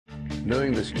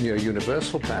Knowing this near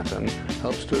universal pattern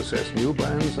helps to assess new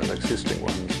brands and existing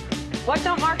ones. What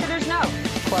don't marketers know?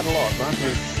 Quite a lot.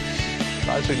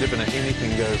 Marketers, we live in an anything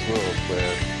goes world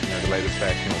where the latest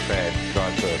fashion or fad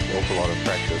drives an awful lot of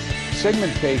practice.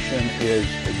 Segmentation is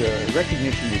the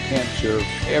recognition you can't serve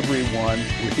everyone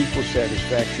with equal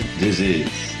satisfaction. This is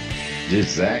the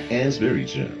Zac Anesbury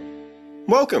Show.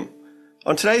 Welcome.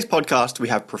 On today's podcast, we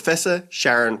have Professor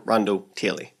Sharyn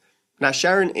Rundle-Thiele. Now,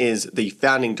 Sharyn is the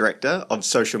founding director of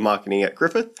social marketing at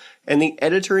Griffith and the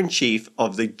editor-in-chief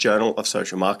of the Journal of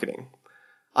Social Marketing.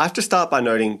 I have to start by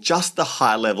noting just the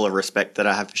high level of respect that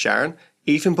I have for Sharyn,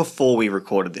 even before we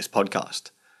recorded this podcast.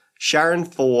 Sharyn,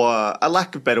 for a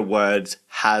lack of better words,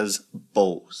 has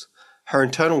balls. Her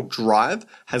internal drive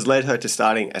has led her to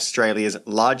starting Australia's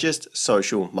largest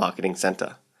social marketing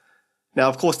centre. Now,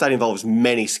 of course, that involves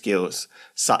many skills,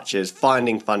 such as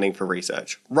finding funding for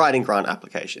research, writing grant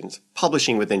applications,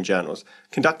 publishing within journals,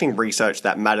 conducting research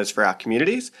that matters for our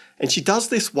communities, and she does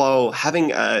this while having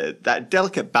that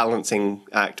delicate balancing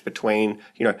act between,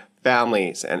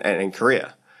 families and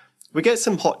career. We get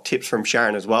some hot tips from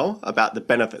Sharyn as well about the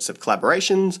benefits of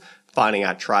collaborations, finding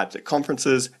our tribes at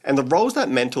conferences, and the roles that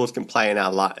mentors can play in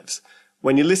our lives.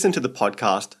 When you listen to the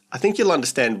podcast, I think you'll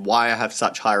understand why I have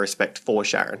such high respect for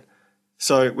Sharyn.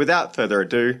 So, without further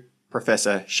ado,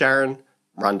 Professor Sharyn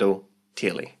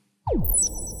Rundle-Thiele.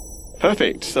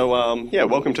 Perfect. So,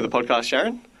 welcome to the podcast,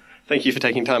 Sharyn. Thank you for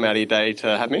taking time out of your day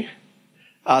to have me.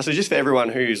 So just for everyone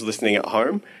who's listening at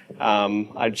home,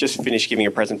 I just finished giving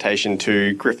a presentation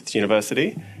to Griffith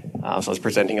University. So I was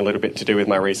presenting a little bit to do with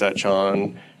my research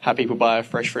on how people buy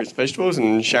fresh fruits and vegetables,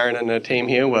 and Sharyn and her team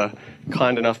here were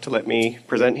kind enough to let me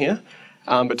present here.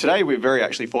 But today we're very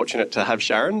actually fortunate to have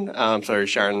Sharyn. So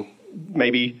Sharyn,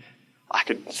 maybe I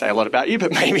could say a lot about you,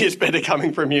 but maybe it's better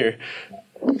coming from you.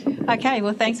 Okay,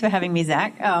 well, thanks for having me,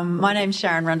 Zac. My name's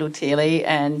Sharyn Rundle-Thiele,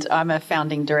 and I'm a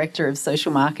founding director of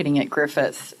social marketing at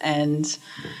Griffith. And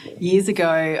years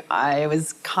ago, I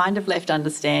was kind of left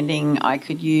understanding I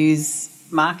could use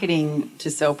marketing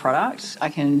to sell product. I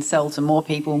can sell to more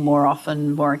people, more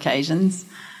often, more occasions.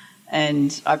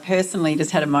 And I personally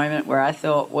just had a moment where I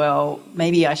thought, well,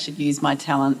 maybe I should use my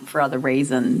talent for other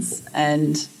reasons.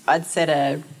 And I'd set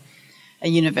a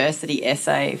university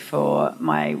essay for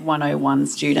my 101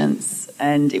 students,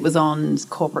 and it was on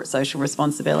corporate social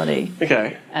responsibility.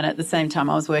 Okay. And at the same time,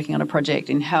 I was working on a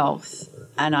project in health,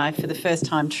 and I, for the first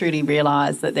time, truly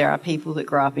realised that there are people that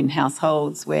grow up in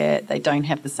households where they don't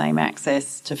have the same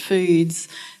access to foods,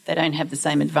 they don't have the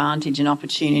same advantage and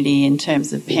opportunity in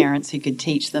terms of parents who could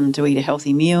teach them to eat a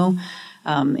healthy meal.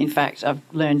 In fact, I've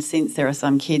learned since there are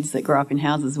some kids that grow up in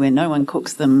houses where no one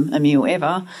cooks them a meal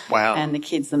ever. Wow. And the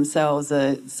kids themselves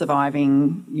are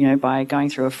surviving, by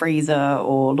going through a freezer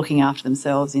or looking after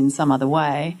themselves in some other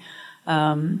way.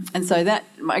 And so that,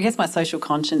 I guess my social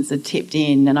conscience had tipped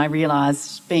in, and I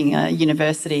realised, being a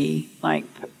university,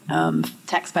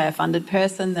 taxpayer-funded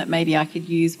person, that maybe I could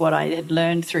use what I had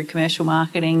learned through commercial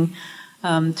marketing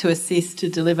to assist to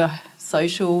deliver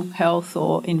social, health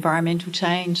or environmental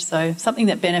change. So something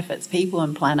that benefits people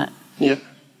and planet. Yeah.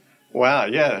 Wow,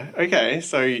 yeah. Okay,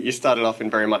 so you started off in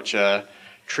very much a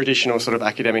traditional sort of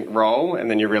academic role,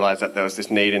 and then you realised that there was this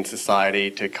need in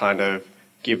society to kind of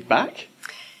give back?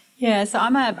 Yeah, so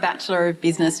I'm a Bachelor of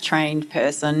Business trained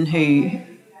person who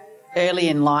early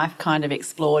in life kind of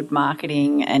explored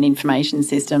marketing and information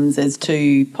systems as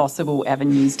two possible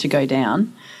avenues to go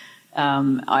down.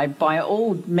 By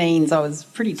all means, I was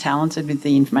pretty talented with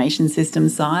the information system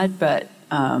side, but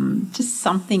just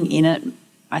something in it,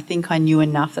 I think I knew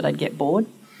enough that I'd get bored.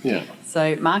 Yeah.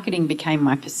 So marketing became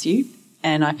my pursuit,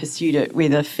 and I pursued it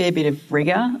with a fair bit of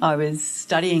rigour. I was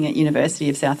studying at University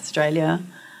of South Australia.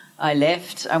 I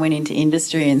left, I went into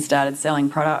industry and started selling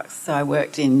products. So I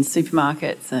worked in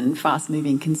supermarkets and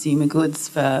fast-moving consumer goods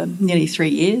for nearly 3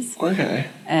 years. Okay.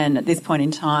 And at this point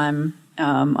in time,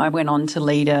 I went on to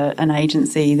lead an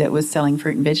agency that was selling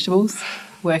fruit and vegetables,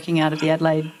 working out of the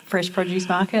Adelaide Fresh Produce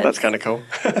Market. That's kind of cool.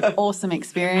 Awesome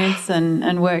experience,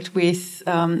 and worked with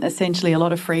essentially a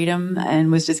lot of freedom,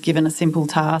 and was just given a simple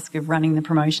task of running the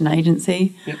promotion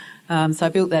agency. Yep. So I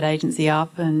built that agency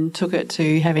up and took it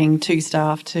to having 2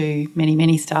 staff to many,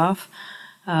 many staff.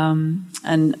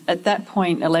 And at that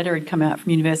point, a letter had come out from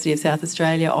University of South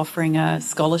Australia offering a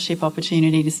scholarship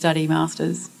opportunity to study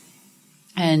masters.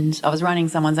 And I was running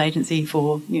someone's agency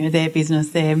for, their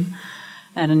business, them.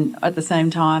 And at the same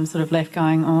time, sort of left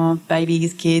going,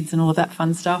 babies, kids and all of that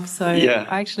fun stuff. So yeah.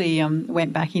 I actually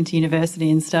went back into university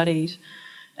and studied.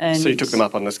 And so you took them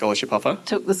up on the scholarship offer?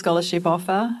 Took the scholarship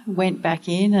offer, went back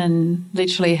in and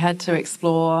literally had to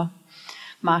explore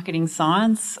marketing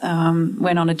science,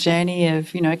 went on a journey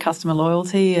of, customer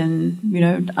loyalty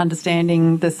and,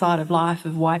 understanding the side of life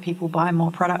of why people buy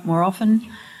more product more often,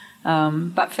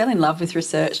 but fell in love with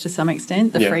research to some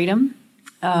extent, the freedom.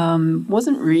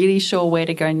 Wasn't really sure where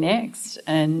to go next,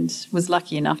 and was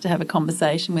lucky enough to have a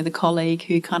conversation with a colleague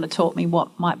who kind of taught me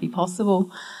what might be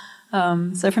possible.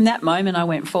 So from that moment I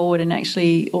went forward and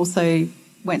actually also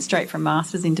went straight from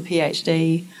Masters into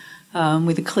PhD,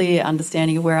 with a clear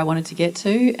understanding of where I wanted to get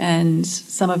to. And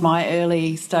some of my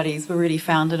early studies were really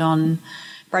founded on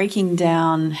breaking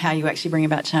down how you actually bring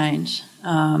about change,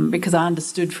 because I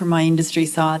understood from my industry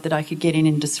side that I could get in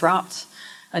and disrupt.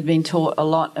 I'd been taught a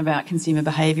lot about consumer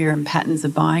behaviour and patterns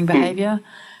of buying behaviour,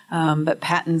 but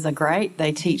patterns are great.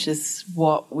 They teach us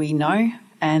what we know,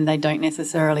 and they don't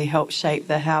necessarily help shape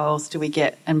the how else do we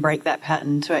get and break that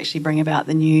pattern to actually bring about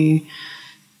the new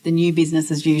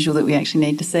business as usual that we actually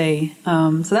need to see.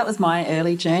 So that was my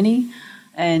early journey,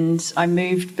 and I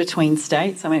moved between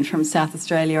states. I went from South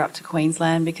Australia up to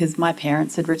Queensland because my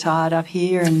parents had retired up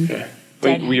here. And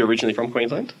were you originally from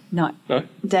Queensland? No.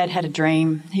 Dad had a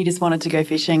dream. He just wanted to go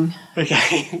fishing.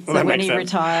 Okay. So when he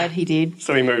retired, he did.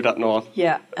 So he moved up north.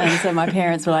 Yeah. And so my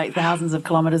parents were like thousands of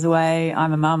kilometres away.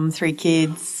 I'm a mum, 3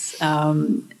 kids,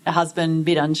 a husband, a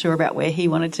bit unsure about where he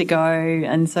wanted to go.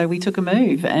 And so we took a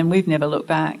move, and we've never looked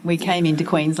back. We came into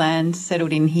Queensland,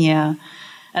 settled in here.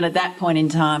 And at that point in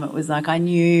time, it was like I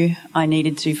knew I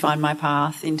needed to find my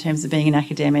path in terms of being an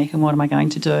academic and what am I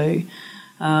going to do.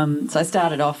 So I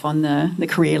started off on the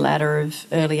career ladder of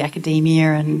early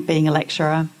academia and being a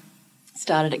lecturer.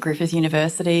 Started at Griffith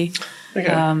University,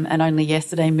 and only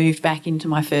yesterday moved back into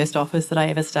my first office that I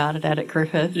ever started at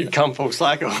Griffith. You've come full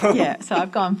cycle. Yeah, so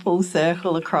I've gone full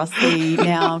circle across the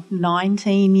now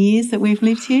 19 years that we've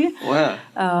lived here. Wow.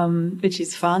 Which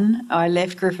is fun. I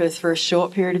left Griffith for a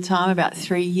short period of time, about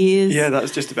 3 years. Yeah, that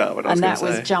was just about what I was going to say.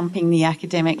 And that was jumping the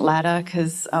academic ladder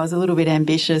because I was a little bit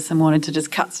ambitious and wanted to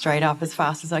just cut straight up as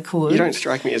fast as I could. You don't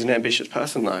strike me as an ambitious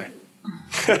person, though.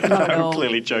 Not at all. I'm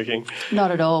clearly joking.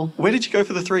 Not at all. Where did you go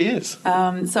for the 3 years?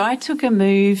 So I took a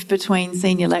move between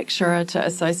senior lecturer to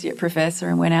associate professor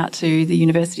and went out to the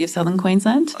University of Southern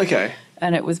Queensland. Okay.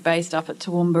 And it was based up at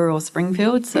Toowoomba or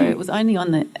Springfield, so it was only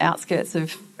on the outskirts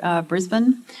of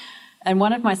Brisbane. And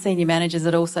one of my senior managers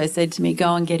had also said to me,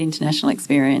 go and get international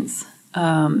experience.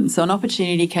 So an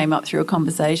opportunity came up through a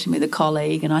conversation with a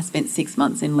colleague, and I spent 6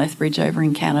 months in Lethbridge over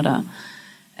in Canada.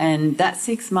 And that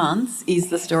 6 months is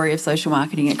the story of social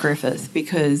marketing at Griffith,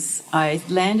 because I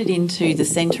landed into the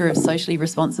Centre of Socially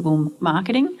Responsible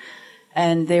Marketing,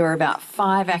 and there were about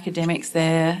 5 academics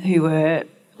there who were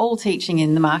all teaching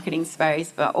in the marketing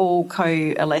space but all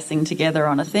coalescing together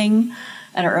on a thing.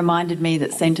 And it reminded me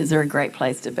that centres are a great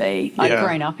place to be. Yeah. I'd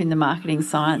grown up in the Marketing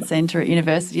Science Centre at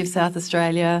University of South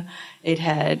Australia. It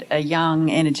had a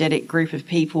young, energetic group of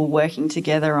people working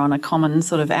together on a common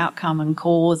sort of outcome and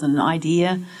cause and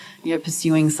idea,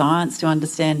 pursuing science to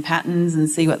understand patterns and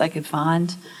see what they could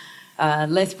find.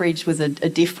 Lethbridge was a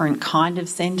different kind of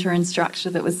centre and structure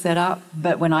that was set up.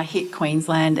 But when I hit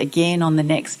Queensland again on the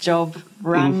next job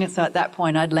rung, so at that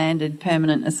point I'd landed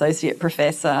permanent associate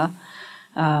professor,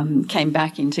 came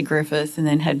back into Griffith and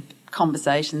then had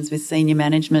conversations with senior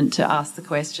management to ask the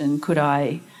question, could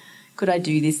I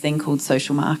do this thing called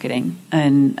social marketing?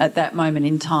 And at that moment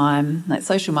in time,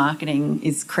 social marketing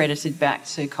is credited back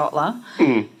to Kotler.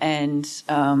 And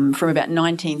from about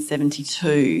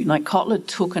 1972, Kotler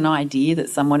took an idea that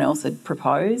someone else had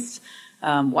proposed,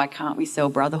 why can't we sell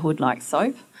brotherhood like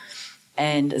soap?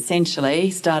 And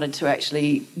essentially started to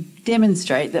actually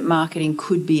demonstrate that marketing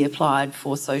could be applied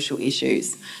for social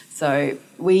issues. So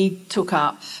we took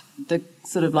up the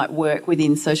sort of work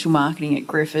within social marketing at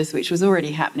Griffith, which was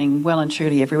already happening well and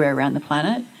truly everywhere around the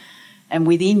planet. And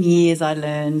within years, I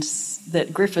learned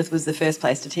that Griffith was the first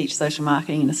place to teach social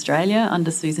marketing in Australia under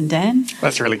Susan Dan.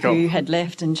 That's really cool. Who had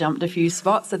left and jumped a few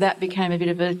spots. So that became a bit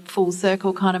of a full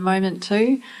circle kind of moment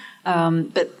too.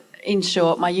 But in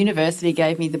short, my university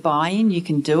gave me the buy-in, you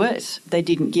can do it. They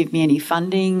didn't give me any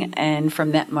funding, and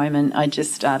from that moment I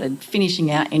just started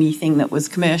finishing out anything that was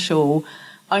commercial,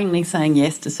 only saying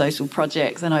yes to social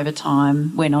projects, and over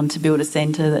time went on to build a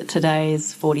centre that today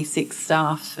is 46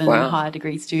 staff and higher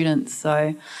degree students.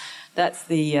 So that's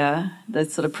the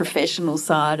sort of professional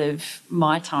side of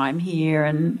my time here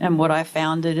and what I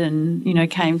founded and,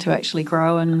 came to actually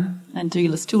grow and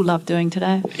do still love doing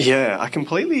today. Yeah, I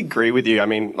completely agree with you. I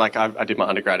mean, I did my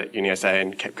undergrad at UniSA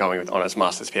and kept going with honours,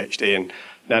 master's, PhD, and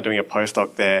now doing a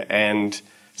postdoc there. And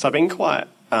so I've been quite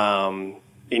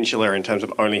insular in terms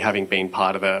of only having been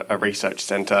part of a research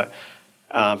centre.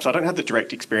 So I don't have the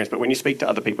direct experience, but when you speak to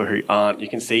other people who aren't, you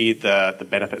can see the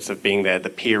benefits of being there, the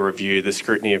peer review, the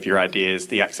scrutiny of your ideas,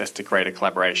 the access to greater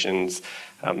collaborations,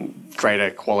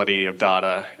 greater quality of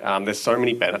data. There's so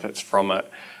many benefits from it.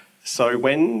 So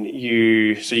when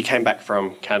you came back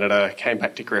from Canada, came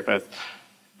back to Griffith,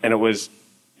 and it was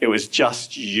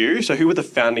just you. So who were the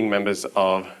founding members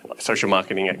of social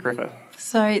marketing at Griffith?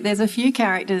 So there's a few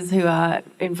characters who are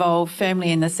involved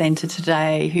firmly in the centre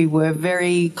today who were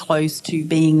very close to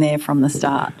being there from the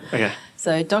start. Okay.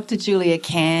 So Dr. Julia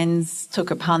Cairns took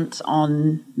a punt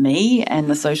on me and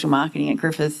the social marketing at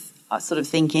Griffith sort of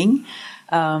thinking.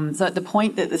 So at the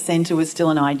point that the centre was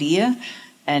still an idea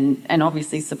and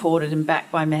obviously supported and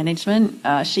backed by management,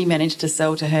 she managed to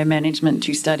sell to her management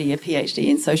to study a PhD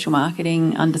in social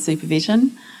marketing under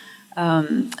supervision.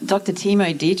 Dr.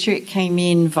 Timo Dietrich came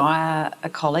in via a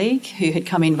colleague who had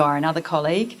come in via another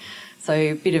colleague, so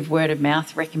a bit of word of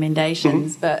mouth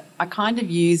recommendations, but I kind of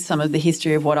used some of the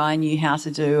history of what I knew how to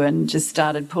do and just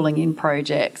started pulling in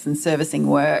projects and servicing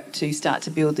work to start to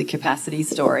build the capacity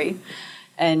story.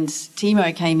 And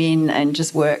Timo came in and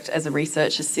just worked as a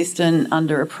research assistant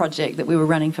under a project that we were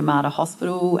running for Mater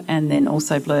Hospital and then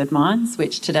also Blurred Minds,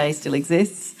 which today still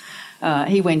exists.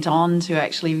 He went on to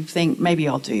actually think, maybe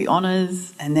I'll do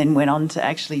honours, and then went on to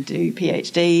actually do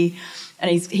PhD.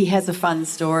 And he has a fun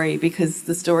story because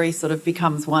the story sort of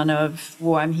becomes one of,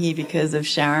 well, I'm here because of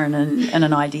Sharyn and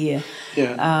an idea.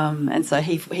 Yeah. And so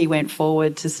he went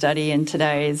forward to study and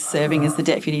today is serving as the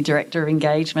Deputy Director of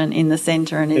Engagement in the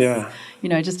centre and is,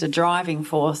 just a driving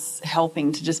force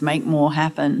helping to just make more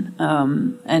happen.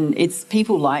 And it's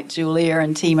people like Julia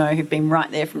and Timo who've been right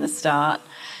there from the start.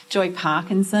 Joy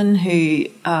Parkinson, who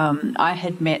I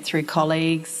had met through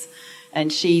colleagues,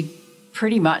 and she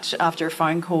pretty much after a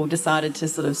phone call decided to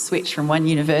sort of switch from one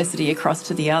university across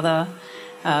to the other.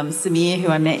 Samir, who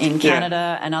I met in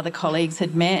Canada and other colleagues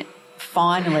had met,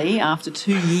 finally, after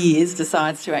 2 years,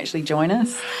 decides to actually join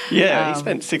us. Yeah, he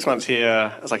spent 6 months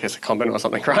here as like a secondment or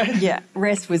something, right? Yeah,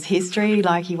 rest was history.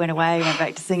 Like he went away, went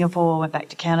back to Singapore, went back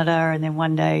to Canada, and then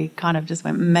one day kind of just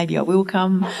went, maybe I will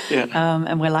come. Yeah.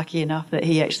 And we're lucky enough that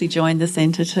he actually joined the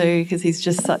centre too, because he's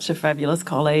just such a fabulous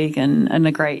colleague and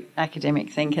a great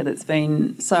academic thinker that's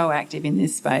been so active in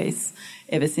this space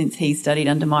ever since he studied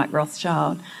under Mike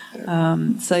Rothschild.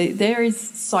 So there is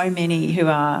so many who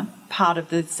are part of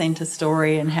the centre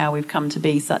story and how we've come to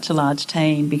be such a large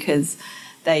team because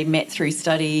they met through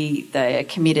study, they are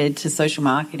committed to social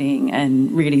marketing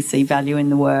and really see value in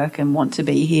the work and want to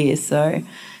be here. So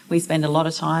we spend a lot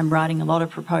of time writing a lot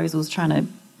of proposals, trying to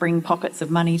bring pockets of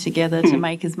money together to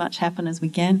make as much happen as we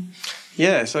can.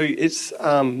 Yeah, so it's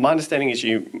my understanding is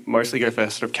you mostly go for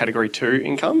sort of Category 2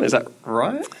 income, is that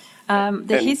right?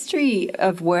 The history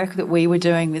of work that we were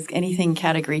doing was anything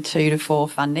Category 2 to 4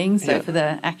 funding. So for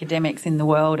the academics in the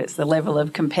world, it's the level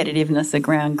of competitiveness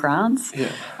around grants.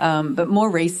 Yeah. But more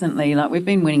recently, like we've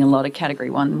been winning a lot of Category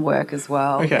 1 work as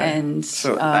well. Okay. And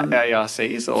so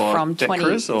ARCs or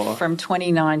DECRAs? From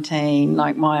 2019,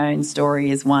 like my own story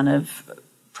is one of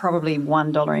probably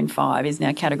 $1 in 5 is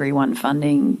now Category 1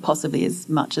 funding, possibly as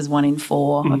much as 1 in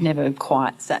 4. I've never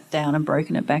quite sat down and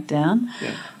broken it back down.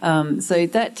 Yeah. So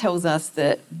that tells us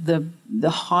that the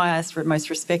highest, most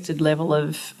respected level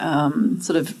of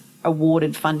sort of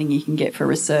awarded funding you can get for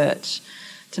research,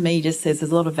 to me just says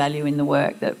there's a lot of value in the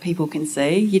work that people can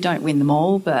see. You don't win them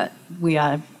all, but we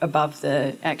are above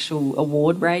the actual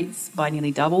award rates by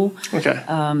nearly double. Okay.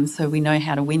 So we know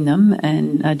how to win them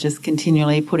and are just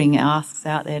continually putting asks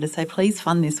out there to say, please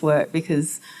fund this work,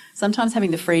 because sometimes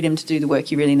having the freedom to do the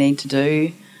work you really need to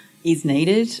do is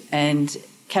needed. And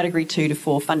Category 2 to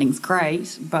 4 funding's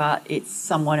great, but it's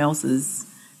someone else's.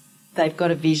 They've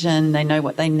got a vision, they know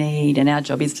what they need, and our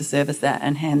job is to service that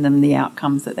and hand them the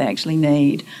outcomes that they actually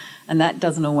need. And that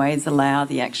doesn't always allow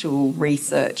the actual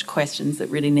research questions that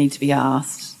really need to be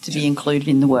asked to be included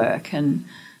in the work. And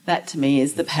that, to me,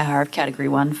 is the power of Category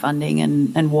 1 funding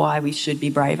and why we should be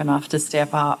brave enough to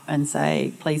step up and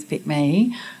say, please pick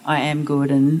me, I am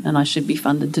good and I should be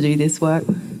funded to do this work.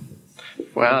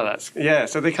 Wow,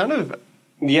 so they kind of,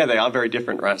 they are very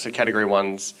different, right? So Category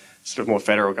 1's sort of more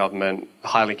federal government,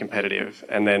 highly competitive.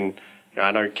 And then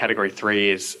I know Category 3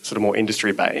 is sort of more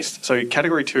industry-based. So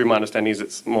Category 2, my understanding is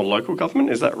it's more local government.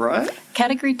 Is that right?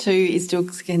 Category 2 is still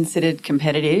considered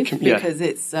competitive because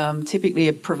it's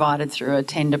typically provided through a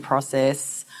tender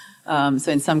process.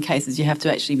 So in some cases, you have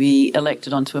to actually be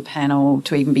elected onto a panel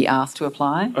to even be asked to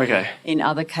apply. Okay. In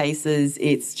other cases,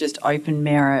 it's just open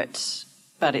merit,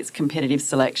 but it's competitive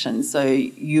selection. So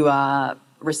you are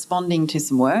responding to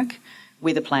some work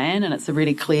with a plan, and it's a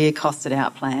really clear, costed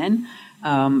out plan.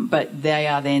 But they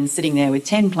are then sitting there with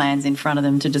 10 plans in front of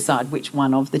them to decide which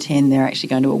one of the 10 they're actually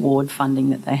going to award funding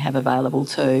that they have available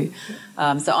to.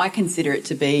 So I consider it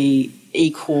to be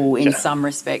equal in some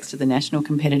respects to the National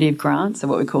Competitive Grant, so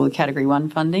what we call the Category 1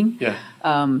 funding.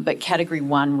 But Category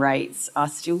 1 rates are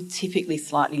still typically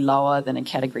slightly lower than a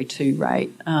Category 2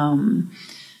 rate.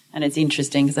 And it's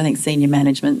interesting because I think senior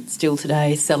management still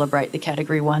today celebrate the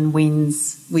Category 1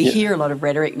 wins. We hear a lot of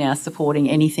rhetoric now supporting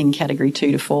anything Category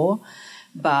 2 to 4,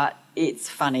 but it's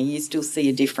funny, you still see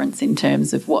a difference in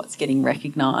terms of what's getting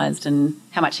recognised and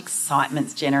how much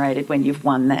excitement's generated when you've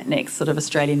won that next sort of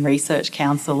Australian Research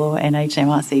Council or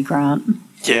NHMRC grant.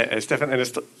 Yeah, it's definitely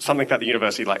something that the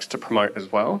university likes to promote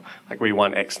as well. Like we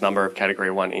won X number of Category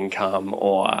 1 income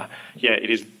or, it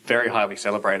is very highly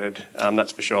celebrated,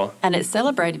 that's for sure. And it's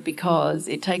celebrated because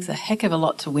it takes a heck of a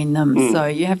lot to win them. So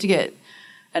you have to get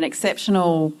an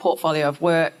exceptional portfolio of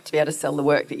work to be able to sell the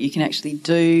work that you can actually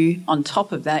do. On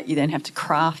top of that, you then have to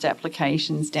craft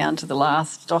applications down to the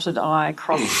last dotted I,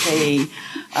 crossed T.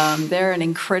 They're an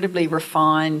incredibly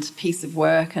refined piece of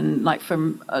work, and like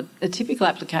from a typical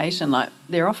application, like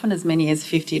they're often as many as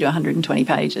 50 to 120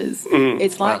 pages.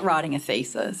 It's like writing a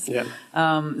thesis. Yeah.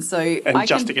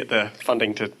 To get the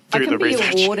funding to do the research. I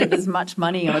can be awarded as much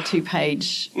money on a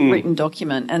 2-page written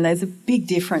document, and there's a big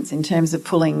difference in terms of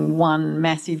pulling one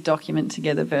massive document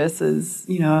together versus,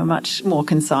 a much more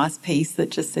concise piece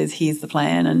that just says, here's the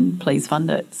plan and please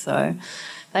fund it. So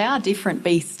they are different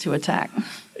beasts to attack.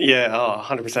 Yeah,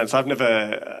 100%. So I've never,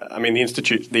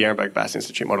 the Ehrenberg Bass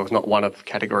Institute model is not one of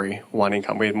Category 1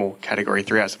 income. We had more Category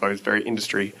 3, I suppose, very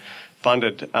industry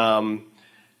funded. But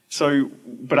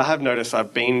I have noticed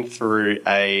I've been through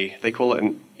they call it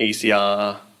an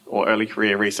ECR or Early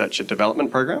Career Research and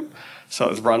Development program. So it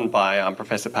was run by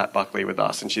Professor Pat Buckley with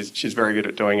us, and she's very good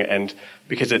at doing it. And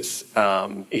because it's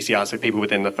ECR, so people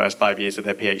within the first 5 years of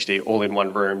their PhD, all in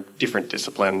one room, different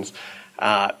disciplines,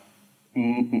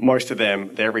 most of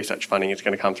them, their research funding is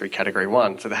going to come through Category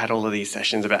 1. So they had all of these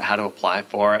sessions about how to apply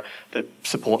for it, the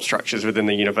support structures within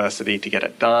the university to get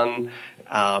it done.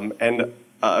 And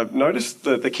I've noticed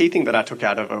the key thing that I took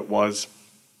out of it was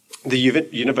the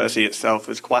university itself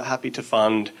is quite happy to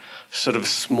fund sort of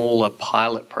smaller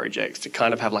pilot projects to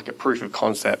kind of have like a proof of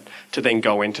concept to then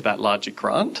go into that larger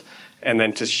grant and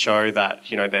then to show that,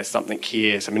 there's something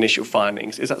here, some initial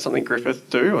findings. Is that something Griffith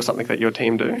do or something that your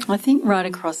team do? I think right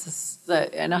across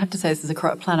and I have to say this is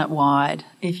planet-wide,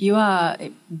 if you are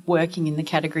working in the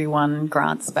Category 1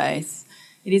 grant space,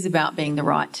 it is about being the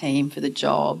right team for the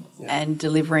job and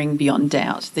delivering beyond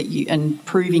doubt and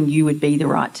proving you would be the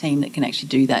right team that can actually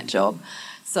do that job.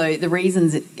 So the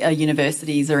reasons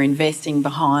universities are investing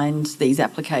behind these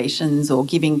applications or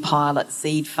giving pilot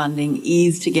seed funding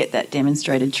is to get that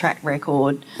demonstrated track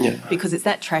record, because it's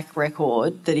that track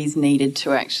record that is needed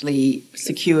to actually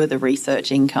secure the research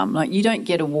income. Like you don't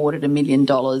get awarded $1 million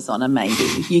on a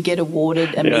maybe. You get awarded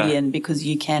 $1 million because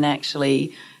you can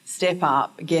actually step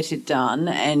up, get it done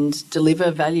and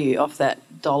deliver value off that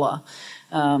dollar.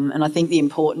 And I think the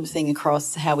important thing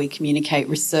across how we communicate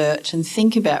research and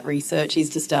think about research is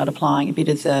to start applying a bit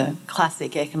of the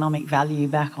classic economic value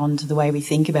back onto the way we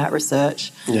think about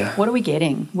research. Yeah. What are we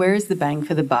getting? Where is the bang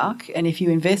for the buck? And if you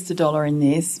invest $1 in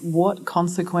this, what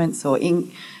consequence or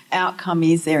outcome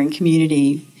is there in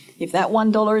community? If that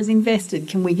 $1 is invested,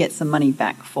 can we get some money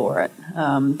back for it?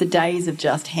 The days of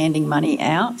just handing money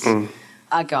out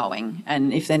are going,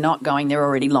 and if they're not going, they're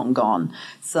already long gone.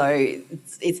 So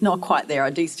it's not quite there. I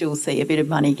do still see a bit of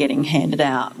money getting handed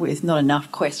out with not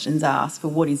enough questions asked for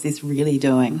what is this really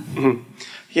doing. Mm-hmm.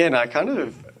 Yeah, and I kind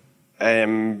of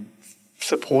am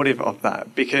supportive of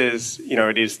that because,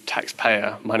 it is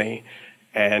taxpayer money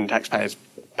and taxpayers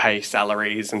pay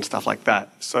salaries and stuff like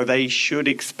that. So they should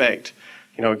expect,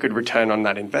 a good return on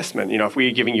that investment. If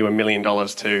we're giving you $1 million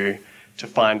to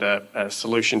find a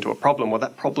solution to a problem, well,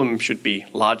 that problem should be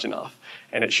large enough.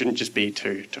 And it shouldn't just be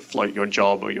to float your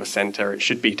job or your centre. It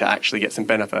should be to actually get some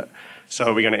benefit. So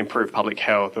are we going to improve public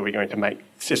health? Are we going to make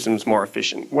systems more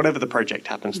efficient? Whatever the project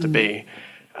happens to be.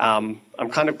 I'm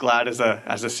kind of glad as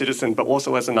a citizen, but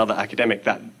also as another academic,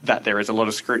 that there is a lot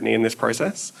of scrutiny in this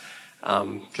process.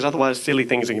 Because otherwise silly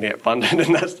things are going to get funded,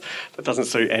 and that doesn't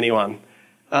suit anyone.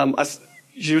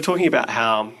 You were talking about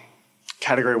how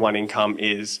Category 1 income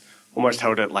is almost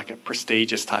held at like a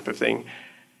prestigious type of thing.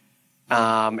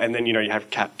 And then, you have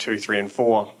Cap 2, 3 and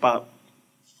 4,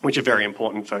 which are very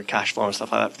important for cash flow and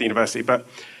stuff like that for the university. But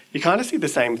you kind of see the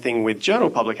same thing with journal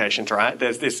publications, right?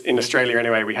 There's this, in Australia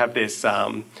anyway, we have this,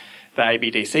 the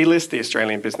ABDC list, the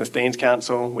Australian Business Deans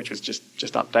Council, which was just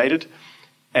updated.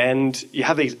 And you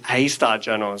have these A-star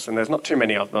journals, and there's not too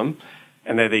many of them.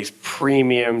 and they're these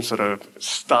premium sort of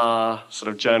star sort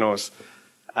of journals,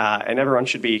 and everyone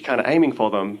should be kind of aiming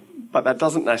for them. But that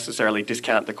doesn't necessarily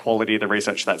discount the quality of the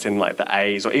research that's in like the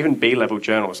A's or even B-level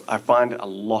journals. I find a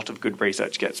lot of good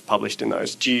research gets published in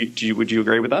those. Would you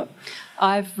agree with that?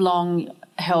 I've long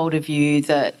held a view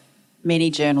that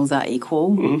many journals are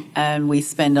equal, and we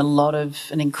spend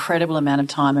an incredible amount of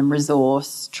time and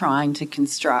resource trying to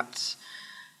construct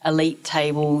elite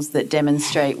tables that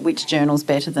demonstrate which journal's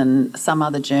better than some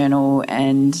other journal,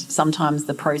 and sometimes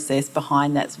the process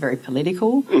behind that's very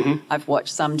political. I've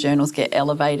watched some journals get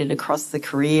elevated across the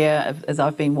career as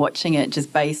I've been watching it,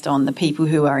 just based on the people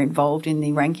who are involved in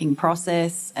the ranking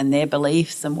process and their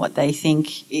beliefs and what they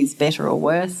think is better or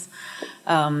worse.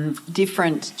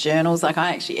 Different journals, like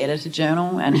I actually edit a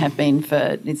journal and have been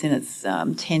it's in its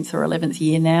 10th or 11th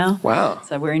year now. Wow.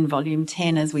 So we're in volume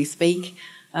 10 as we speak.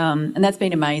 And that's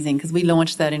been amazing because we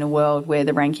launched that in a world where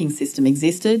the ranking system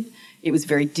existed. It was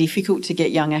very difficult to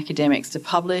get young academics to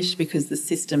publish because the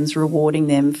system's rewarding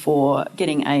them for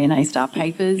getting A and A-star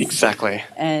papers. Exactly.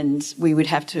 And we would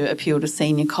have to appeal to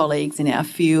senior colleagues in our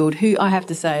field who, I have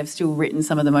to say, have still written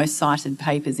some of the most cited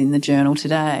papers in the journal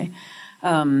today.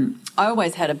 I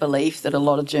always had a belief that a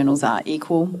lot of journals are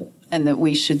equal and that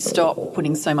we should stop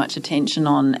putting so much attention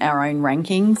on our own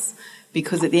rankings,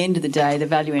 because at the end of the day, the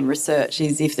value in research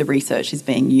is if the research is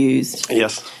being used.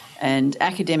 Yes. And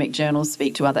academic journals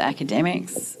speak to other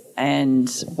academics. And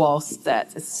whilst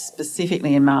that's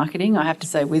specifically in marketing, I have to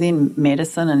say within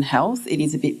medicine and health, it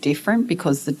is a bit different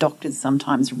because the doctors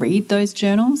sometimes read those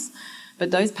journals.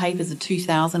 But those papers are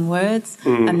 2,000 words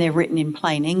and they're written in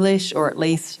plain English, or at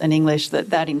least an English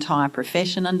that entire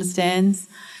profession understands.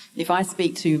 If I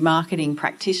speak to marketing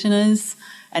practitioners,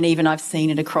 and even I've seen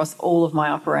it across all of my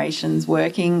operations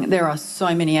working, there are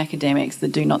so many academics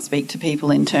that do not speak to people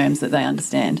in terms that they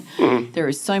understand. There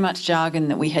is so much jargon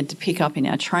that we had to pick up in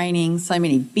our training, so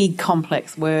many big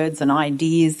complex words and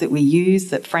ideas that we use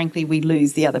that frankly we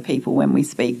lose the other people when we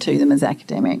speak to them as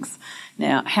academics.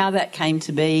 Now, how that came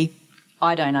to be,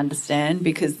 I don't understand,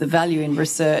 because the value in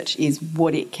research is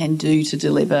what it can do to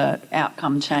deliver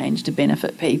outcome change to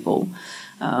benefit people.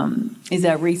 Is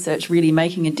our research really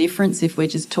making a difference if we're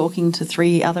just talking to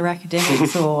 3 other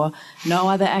academics or no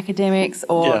other academics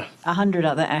or 100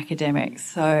 other academics?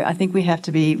 So I think we have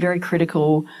to be very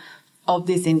critical of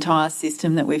this entire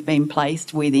system that we've been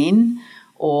placed within.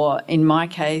 Or in my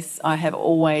case, I have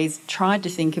always tried to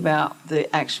think about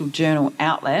the actual journal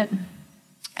outlet,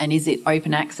 and is it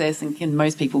open access and can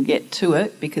most people get to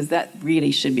it, because that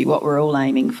really should be what we're all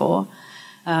aiming for,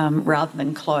 rather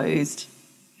than closed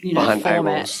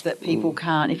formats that people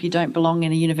can't. If you don't belong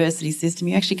in a university system,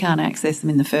 you actually can't access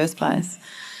them in the first place.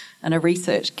 And a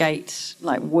research gate,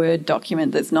 like Word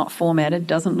document that's not formatted,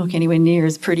 doesn't look anywhere near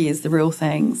as pretty as the real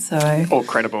thing. Or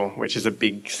credible, which is a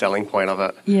big selling point of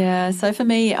it. Yeah, so for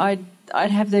me,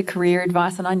 I'd have the career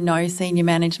advice, and I know senior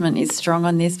management is strong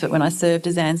on this, but when I served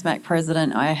as ANZMAC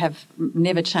president, I have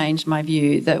never changed my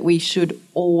view that we should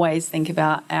always think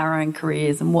about our own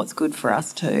careers and what's good for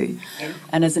us too.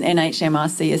 And as an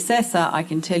NHMRC assessor, I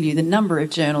can tell you the number of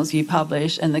journals you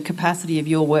publish and the capacity of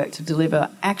your work to deliver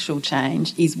actual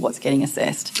change is what's getting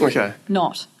assessed. Okay.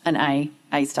 Not an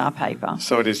A-star paper.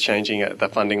 So it is changing at the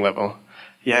funding level.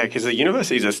 Yeah, because the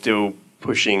universities are still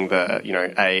pushing the,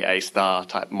 A-star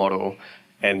type model,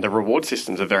 and the reward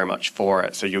systems are very much for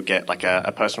it. So you'll get like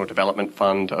a personal development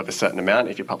fund of a certain amount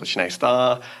if you publish an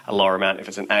A-star, a lower amount if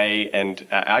it's an A, and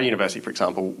at our university, for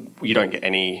example, you don't get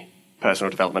any personal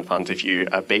development funds if you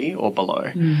are B or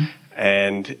below.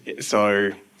 And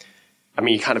so,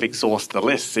 you kind of exhaust the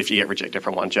lists if you get rejected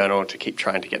from one journal to keep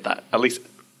trying to get that, at least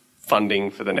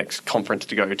funding for the next conference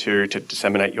to go to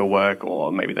disseminate your work, or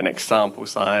maybe the next sample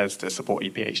size to support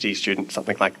your PhD student,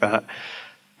 something like that.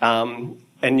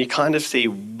 And you kind of see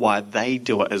why they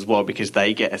do it as well, because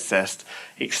they get assessed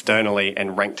externally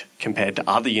and ranked compared to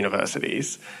other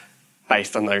universities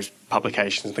based on those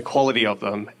publications, the quality of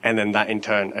them, and then that in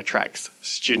turn attracts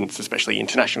students, especially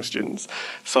international students.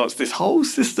 So it's this whole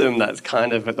system that's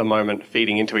kind of at the moment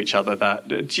feeding into each other.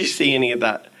 Do you see any of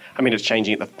that? It's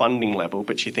changing at the funding level,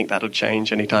 but do you think that'll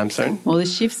change anytime soon? Well, the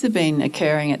shifts have been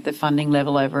occurring at the funding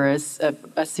level over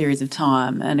a series of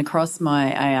time, and across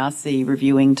my ARC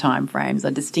reviewing timeframes, I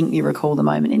distinctly recall the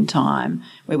moment in time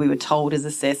where we were told as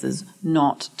assessors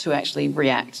not to actually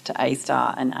react to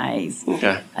A-star and A's.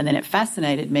 Okay. And then it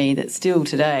fascinated me that still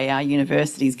today our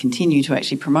universities continue to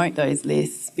actually promote those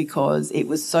lists, because it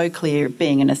was so clear,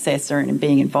 being an assessor and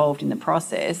being involved in the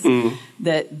process,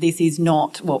 that this is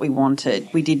not what we wanted.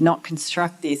 We did not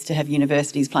construct this to have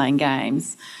universities playing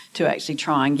games, to actually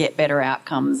try and get better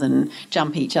outcomes and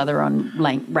jump each other on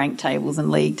rank tables and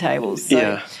league tables.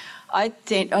 So I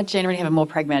generally have a more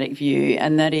pragmatic view,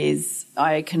 and that is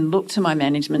I can look to my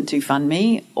management to fund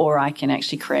me, or I can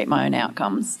actually create my own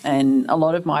outcomes. And a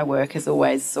lot of my work has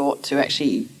always sought to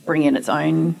actually bring in its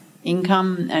own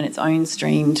income and its own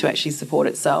stream to actually support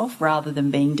itself, rather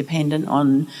than being dependent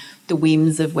on the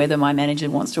whims of whether my manager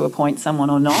wants to appoint someone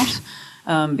or not,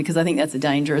 because I think that's a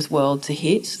dangerous world to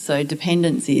hit. So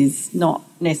dependence is not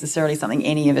necessarily something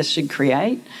any of us should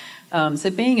create.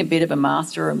 So being a bit of a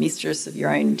master or a mistress of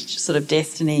your own sort of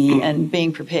destiny and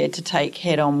being prepared to take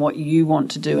head on what you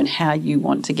want to do and how you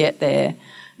want to get there,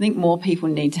 I think more people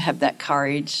need to have that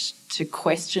courage to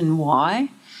question why,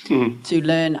 to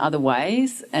learn other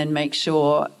ways and make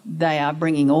sure they are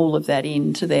bringing all of that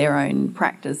into their own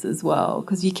practice as well.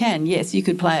 Because you can, yes, you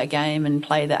could play a game and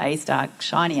play the A-star,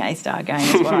 shiny A-star game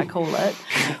is what I call it,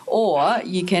 or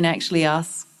you can actually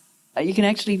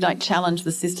challenge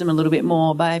the system a little bit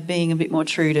more by being a bit more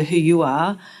true to who you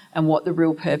are and what the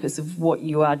real purpose of what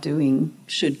you are doing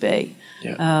should be.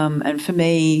 And for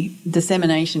me,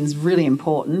 dissemination is really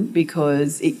important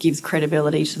because it gives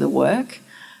credibility to the work.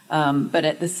 But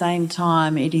at the same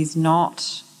time, it is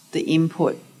not the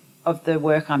input of the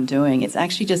work I'm doing. It's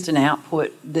actually just an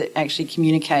output that actually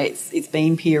communicates. It's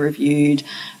been peer reviewed.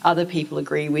 Other people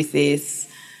agree with this.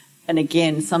 And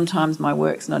again, sometimes my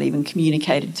work's not even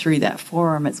communicated through that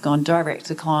forum. It's gone direct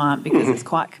to client because it's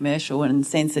quite commercial and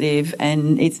sensitive,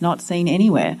 and it's not seen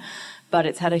anywhere. But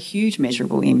it's had a huge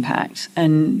measurable impact.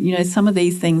 And, you know, some of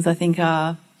these things I think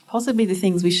are possibly the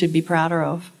things we should be prouder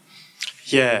of.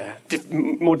 Yeah,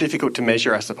 more difficult to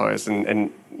measure, I suppose,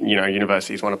 and you know,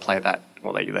 universities want to play that,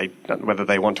 well, they whether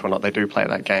they want to or not, they do play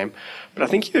that game. But I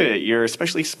think you're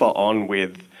especially spot on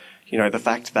with, you know, the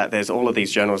fact that there's all of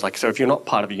these journals. Like, so if you're not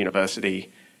part of a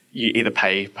university, you either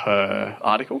pay per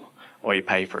article or you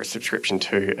pay for a subscription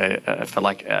to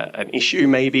an issue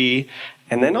maybe,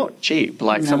 and they're not cheap.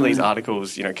 Like some of these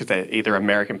articles, you know, because they're either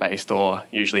American-based or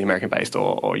usually American-based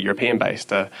or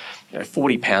European-based, are, you know,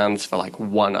 £40 for like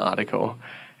one article.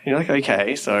 And you're like,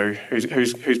 okay, so who's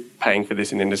paying for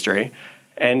this in industry?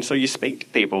 And so you speak to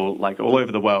people like all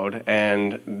over the world,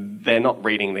 and they're not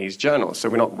reading these journals. So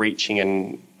we're not reaching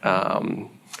an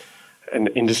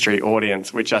industry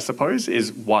audience, which I suppose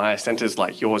is why centres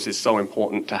like yours is so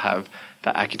important to have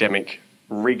the academic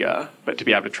rigour, but to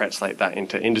be able to translate that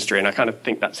into industry. And I kind of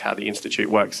think that's how the Institute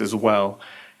works as well.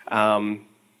 I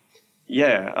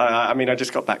mean, I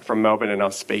just got back from Melbourne and I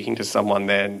was speaking to someone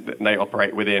there, and they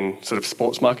operate within sort of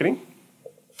sports marketing.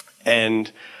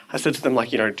 And I said to them,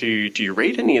 like, you know, do you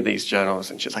read any of these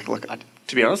journals? And she's like, look,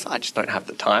 to be honest, I just don't have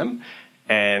the time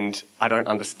and I don't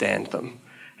understand them.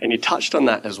 And you touched on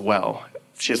that as well.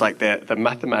 She's like, the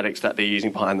mathematics that they're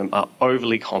using behind them are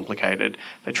overly complicated.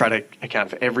 They try to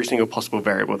account for every single possible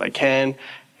variable they can,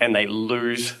 and they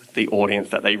lose the audience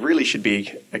that they really should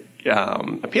be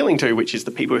appealing to, which is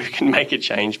the people who can make a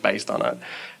change based on it.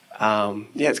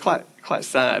 It's quite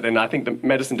sad, and I think the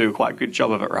medicine do quite a good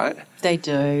job of it, right? They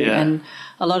do, and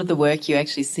a lot of the work you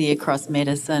actually see across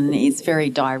medicine is very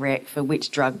direct for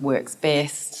which drug works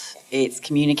best. It's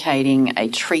communicating a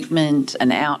treatment,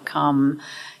 an outcome.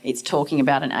 It's talking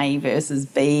about an A versus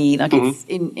B. Like it's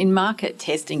in market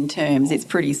testing terms, it's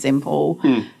pretty simple.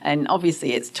 And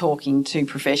obviously it's talking to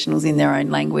professionals in their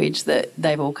own language that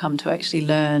they've all come to actually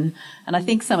learn. And I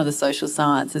think some of the social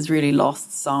science has really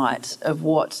lost sight of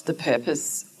what the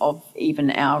purpose of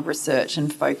even our research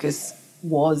and focus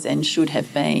was and should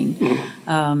have been.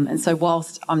 And so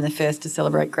whilst I'm the first to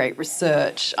celebrate great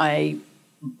research, I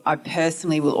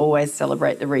personally will always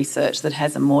celebrate the research that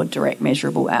has a more direct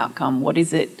measurable outcome. What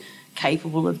is it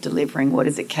capable of delivering? What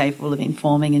is it capable of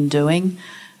informing and doing?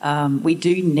 We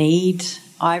do need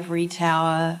ivory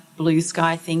tower, blue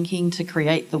sky thinking to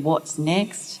create the what's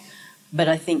next, but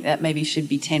I think that maybe should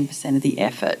be 10% of the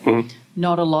effort.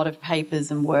 Not a lot of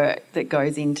papers and work that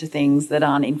goes into things that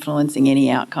aren't influencing any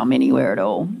outcome anywhere at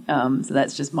all. So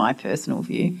that's just my personal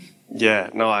view. Yeah,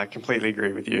 no, I completely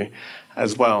agree with you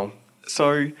as well.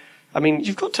 So, I mean,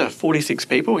 you've got to 46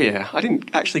 people here. I didn't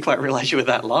actually quite realise you were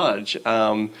that large.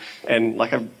 And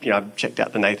like I've checked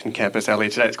out the Nathan campus earlier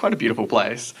today. It's quite a beautiful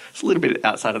place. It's a little bit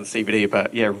outside of the CBD,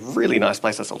 but yeah, really nice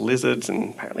place. There's lizards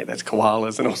and apparently there's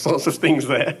koalas and all sorts of things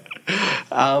there.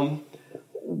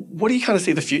 What do you kind of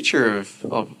see the future of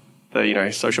the, you know,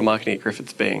 social marketing at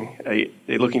Griffiths being? Are you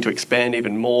looking to expand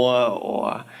even more,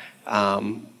 or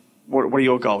what are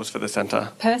your goals for the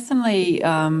centre? Personally,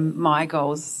 my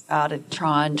goals are to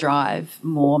try and drive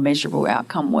more measurable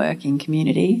outcome work in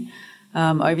community.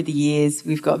 Over the years,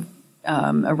 we've got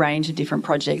a range of different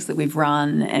projects that we've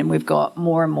run, and we've got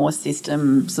more and more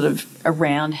systems sort of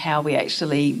around how we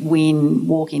actually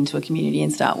walk into a community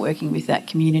and start working with that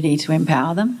community to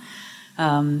empower them,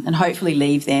 and hopefully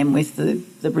leave them with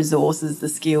the resources, the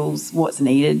skills, what's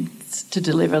needed to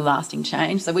deliver lasting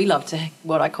change. So we love to,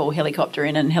 what I call, helicopter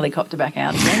in and helicopter back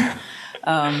out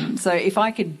again. So if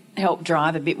I could help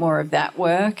drive a bit more of that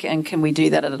work, and can we do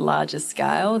that at a larger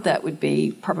scale, that would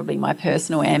be probably my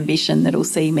personal ambition that'll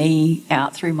see me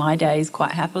out through my days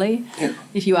quite happily. Yeah.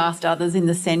 If you asked others in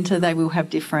the centre, they will have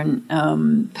different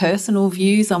personal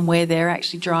views on where they're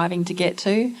actually driving to get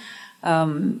to.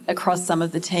 Across some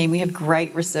of the team, we have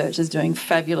great researchers doing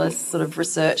fabulous sort of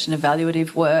research and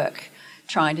evaluative work,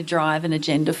 trying to drive an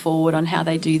agenda forward on how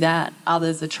they do that.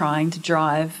 Others are trying to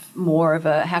drive more of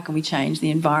a how can we change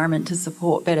the environment to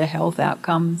support better health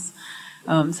outcomes.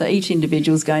 So each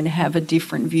individual is going to have a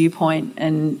different viewpoint,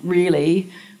 and really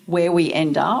where we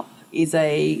end up is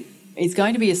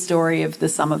going to be a story of the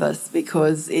sum of us,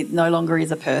 because it no longer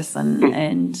is a person,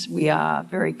 and we are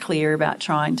very clear about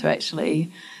trying to actually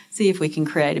see if we can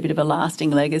create a bit of a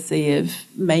lasting legacy of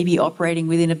maybe operating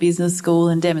within a business school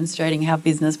and demonstrating how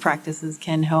business practices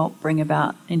can help bring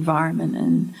about environment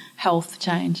and health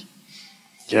change.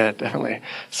 Yeah, definitely.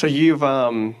 So you've,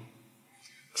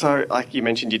 so like you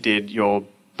mentioned, you did your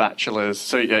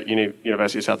bachelor's at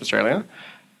University of South Australia,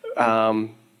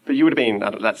 but you would have been,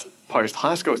 that's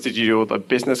post-high school. Did you do all the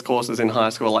business courses in high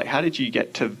school? Like, how did you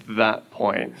get to that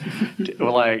point?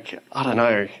 Like, I don't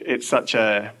know. It's such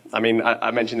a, I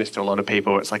mentioned this to a lot of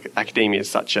people. It's like academia is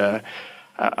such a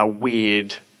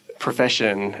weird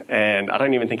profession, and I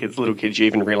don't even think as little kids you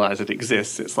even realise it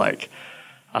exists. It's like,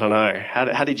 I don't know.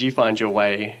 How did you find your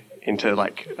way into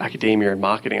like academia and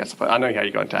marketing, I suppose? I know how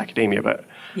you got into academia, but...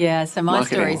 Yeah, so my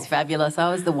story's fabulous. I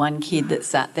was the one kid that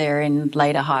sat there in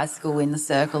later high school in the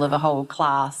circle of a whole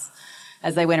class.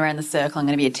 As they went around the circle, I'm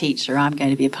going to be a teacher, I'm going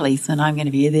to be a policeman, I'm going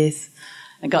to be this.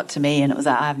 It got to me and it was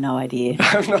like, I have no idea. I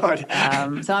have no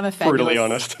idea. So I'm a brutally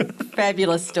honest.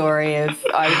 fabulous story of,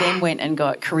 I then went and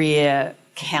got career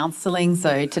counselling.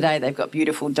 So today they've got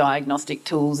beautiful diagnostic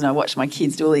tools, and I watched my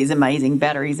kids do all these amazing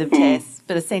batteries of tests.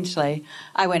 But essentially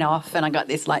I went off and I got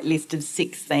this like list of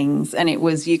 6 things, and it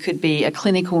was you could be a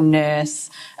clinical nurse,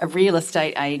 a real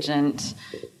estate agent,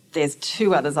 there's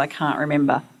 2 others I can't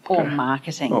remember, or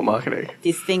marketing. Or marketing.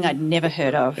 This thing I'd never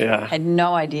heard of, had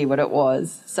no idea what it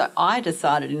was. So I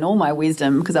decided in all my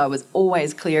wisdom, because I was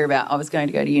always clear about I was going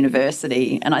to go to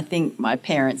university, and I think my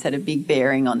parents had a big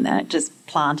bearing on that, just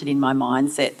planted in my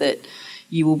mindset that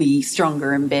you will be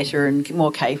stronger and better and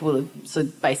more capable of, so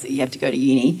basically you have to go to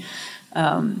uni.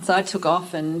 So I took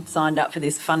off and signed up for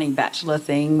this funny bachelor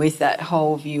thing with that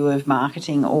whole view of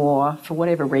marketing, or for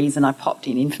whatever reason I popped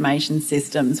in information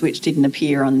systems, which didn't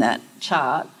appear on that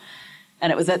chart.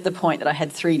 And it was at the point that I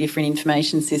had 3 different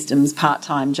information systems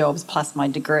part-time jobs plus my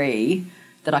degree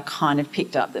that I kind of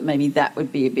picked up that maybe that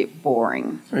would be a bit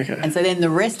boring. Okay. And so then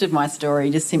the rest of my story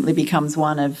just simply becomes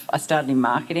one of, I started in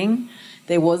marketing.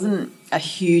 There wasn't a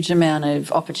huge amount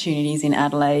of opportunities in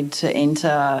Adelaide to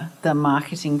enter the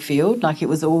marketing field. Like, it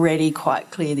was already quite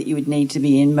clear that you would need to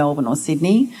be in Melbourne or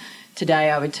Sydney.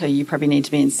 Today I would tell you probably need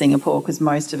to be in Singapore, because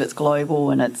most of it's global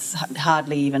and it's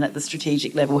hardly even at the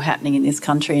strategic level happening in this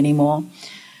country anymore.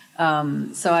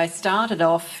 So I started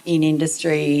off in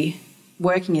industry,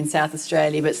 working in South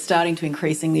Australia, but starting to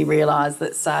increasingly realise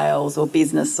that sales or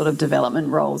business sort of development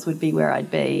roles would be where I'd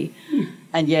be.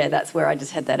 And yeah, that's where I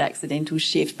just had that accidental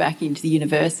shift back into the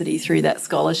university through that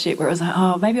scholarship, where I was like,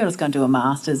 oh, maybe I'll just go and do a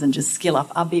master's and just skill up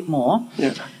a bit more.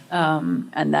 Yeah.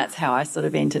 And that's how I sort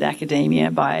of entered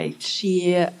academia, by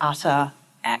sheer, utter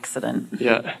accident.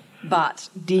 Yeah. But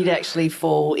did actually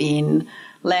fall in,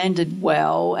 landed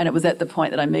well, and it was at the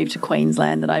point that I moved to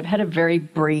Queensland that I've had a very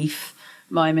brief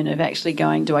moment of actually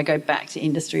going, do I go back to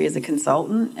industry as a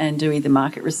consultant and do either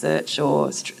market research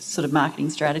or sort of marketing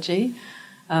strategy?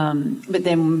 But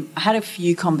then I had a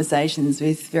few conversations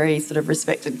with very sort of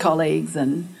respected colleagues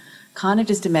and kind of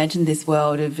just imagined this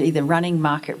world of either running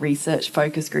market research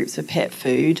focus groups for pet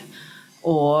food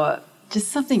or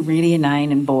just something really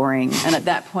inane and boring. And at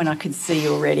that point I could see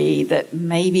already that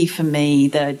maybe for me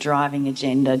the driving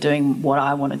agenda, doing what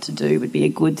I wanted to do, would be a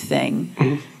good thing.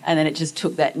 Mm-hmm. And then it just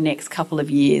took that next couple of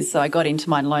years. So I got into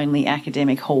my lonely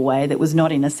academic hallway that was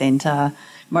not in a centre,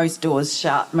 most doors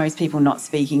shut, most people not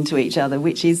speaking to each other,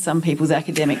 which is some people's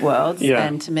academic worlds. Yeah.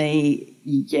 And to me,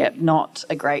 not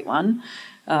a great one.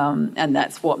 And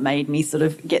that's what made me sort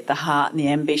of get the heart and the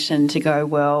ambition to go,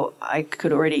 well, I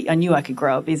knew I could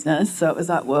grow a business. So it was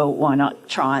like, well, why not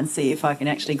try and see if I can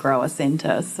actually grow a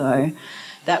centre? So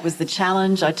that was the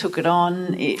challenge. I took it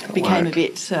on. It became a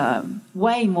bit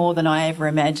way more than I ever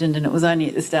imagined, and it was only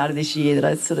at the start of this year that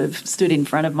I sort of stood in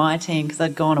front of my team because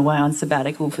I'd gone away on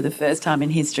sabbatical for the first time in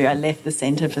history. I left the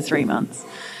centre for 3 months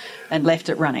and left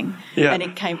it running. Yeah. And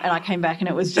I came back and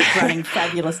it was just running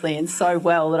fabulously and so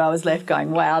well that I was left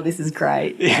going, wow, this is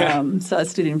great. Yeah. So I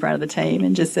stood in front of the team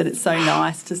and just said it's so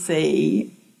nice to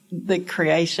see the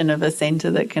creation of a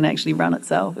centre that can actually run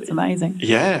itself. It's amazing.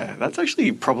 Yeah, that's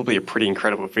actually probably a pretty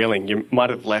incredible feeling. You might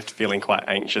have left feeling quite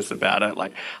anxious about it,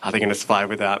 like, are they going to survive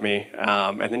without me?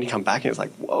 And then you come back and it's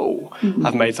like, whoa,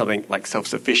 I've made something like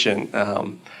self-sufficient.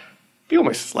 Be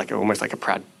almost like a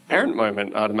proud parent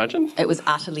moment, I'd imagine. It was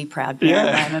utterly proud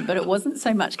parent moment, but it wasn't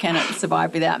so much can it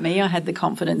survive without me. I had the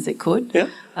confidence it could.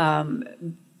 Yeah.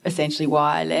 Essentially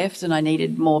why I left, and I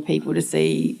needed more people to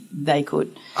see they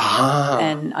could.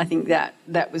 And I think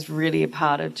that was really a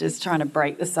part of just trying to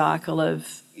break the cycle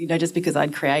of, just because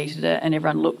I'd created it and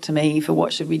everyone looked to me for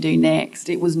what should we do next,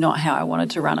 it was not how I wanted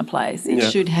to run a place.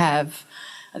 It should have,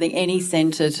 I think any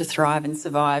centre to thrive and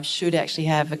survive should actually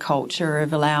have a culture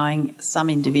of allowing some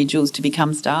individuals to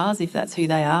become stars if that's who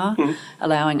they are,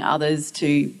 allowing others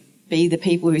to be the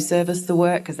people who service the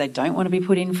work because they don't want to be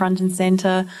put in front and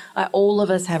centre. All of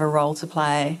us have a role to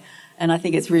play, and I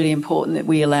think it's really important that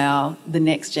we allow the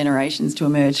next generations to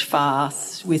emerge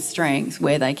fast with strength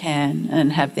where they can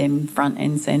and have them front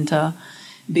and centre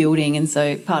building. And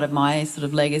so part of my sort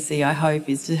of legacy, I hope,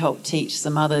 is to help teach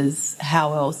some others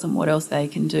how else and what else they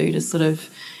can do to sort of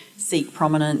seek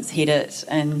prominence, hit it,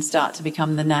 and start to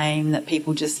become the name that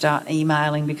people just start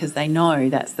emailing because they know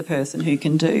that's the person who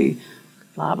can do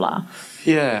blah, blah.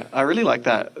 Yeah, I really like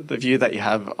that, the view that you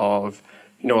have of,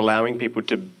 allowing people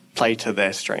to play to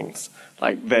their strengths.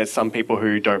 Like, there's some people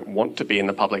who don't want to be in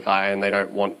the public eye and they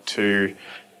don't want to,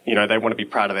 they want to be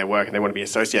proud of their work and they want to be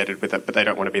associated with it, but they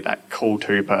don't want to be that cool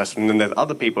to person. And then there's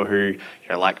other people who,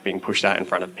 like being pushed out in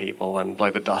front of people and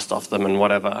blow the dust off them and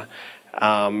whatever.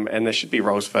 And there should be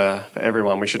roles for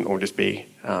everyone. We shouldn't all just be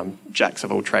jacks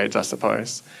of all trades, I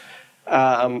suppose.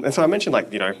 And so I mentioned,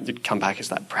 you'd come back as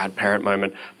that proud parent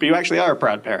moment, but you actually are a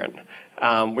proud parent,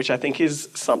 which I think is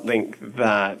something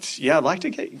that, I'd like to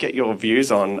get your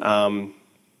views on.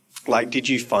 Did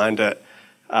you find it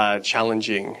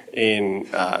challenging in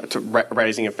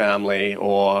raising a family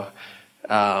or,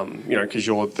 because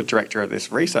you're the director of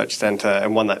this research centre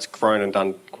and one that's grown and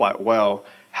done quite well.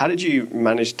 How did you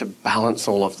manage to balance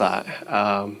all of that?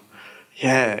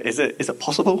 Is it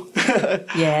possible?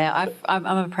 I'm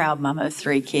a proud mum of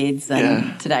 3 kids,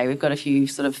 and today we've got a few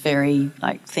sort of fairy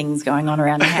things going on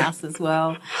around the house as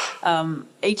well.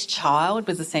 Each child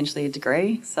was essentially a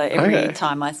degree, so every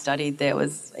time I studied there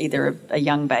was either a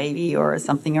young baby or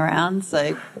something around.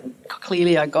 So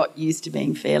clearly I got used to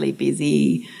being fairly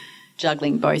busy,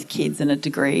 juggling both kids and a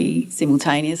degree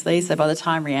simultaneously. So by the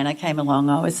time Rihanna came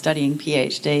along, I was studying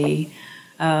PhD.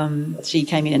 She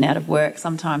came in and out of work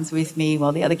sometimes with me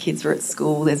while the other kids were at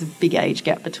school. There's a big age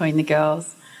gap between the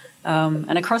girls.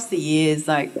 And across the years,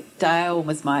 Dale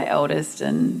was my eldest,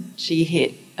 and she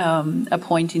hit a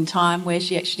point in time where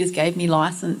she actually just gave me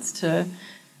licence to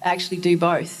actually do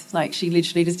both. She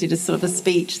literally just did a sort of a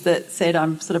speech that said,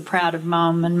 I'm sort of proud of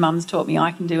Mum, and Mum's taught me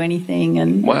I can do anything.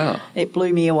 And it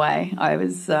blew me away. I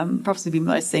was probably the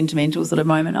most sentimental sort of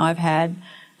moment I've had.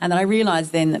 And then I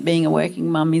realised then that being a working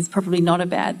mum is probably not a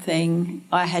bad thing.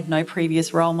 I had no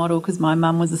previous role model because my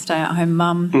mum was a stay-at-home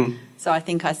mum. So I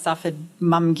think I suffered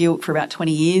mum guilt for about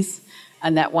 20 years.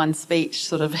 And that one speech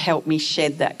sort of helped me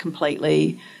shed that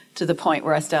completely to the point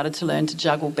where I started to learn to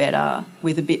juggle better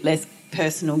with a bit less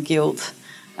personal guilt.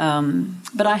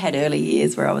 But I had early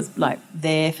years where I was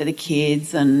there for the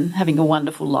kids and having a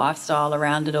wonderful lifestyle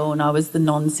around it all. And I was the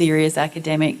non-serious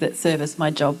academic that serviced my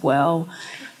job well.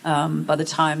 By the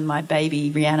time my baby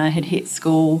Rihanna had hit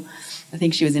school, I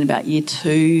think she was in about year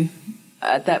 2.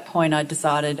 At that point, I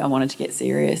decided I wanted to get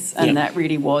serious, and that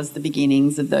really was the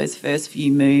beginnings of those first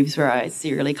few moves where I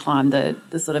serially climbed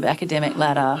the sort of academic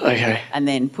ladder and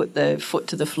then put the foot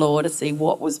to the floor to see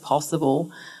what was possible.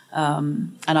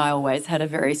 And I always had a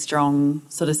very strong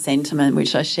sort of sentiment,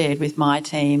 which I shared with my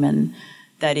team, and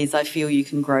that is I feel you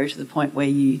can grow to the point where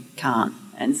you can't.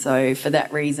 And so for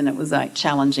that reason, it was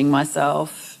challenging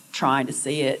myself, trying to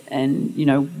see it and,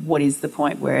 what is the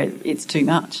point where it's too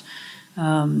much.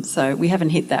 So we haven't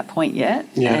hit that point yet,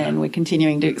 and we're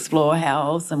continuing to explore how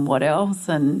else and what else.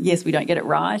 And yes, we don't get it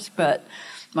right, but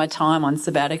my time on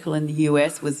sabbatical in the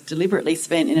US was deliberately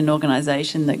spent in an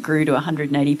organisation that grew to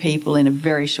 180 people in a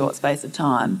very short space of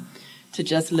time to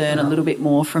just learn a little bit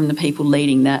more from the people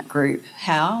leading that group,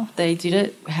 how they did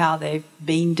it, how they've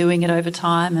been doing it over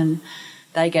time, and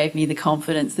they gave me the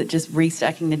confidence that just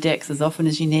restacking the decks as often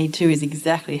as you need to is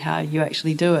exactly how you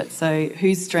actually do it. So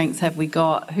whose strengths have we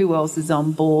got? Who else is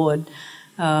on board?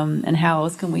 And how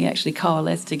else can we actually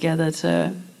coalesce together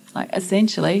to, like,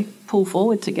 essentially pull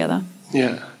forward together?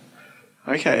 Yeah.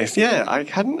 Okay. So, yeah, I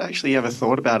hadn't actually ever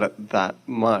thought about it that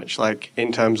much, like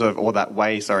in terms of, or that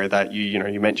way, sorry, that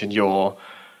you mentioned your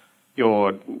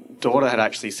daughter had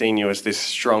actually seen you as this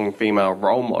strong female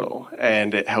role model,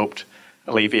 and it helped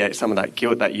alleviate some of that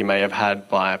guilt that you may have had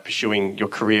by pursuing your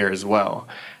career as well.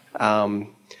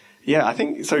 Yeah, I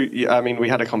think so. I mean, we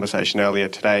had a conversation earlier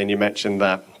today, and you mentioned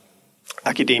that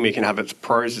academia can have its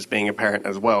pros as being a parent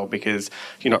as well, because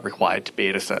you're not required to be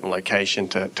at a certain location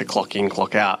to clock in,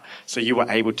 clock out. So you were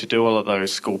able to do all of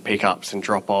those school pickups and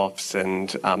drop-offs, and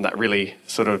that really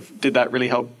did that really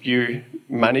help you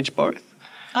manage both?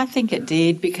 I think it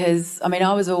did, because, I mean,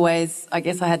 I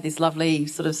guess I had this lovely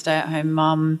sort of stay-at-home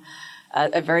mum,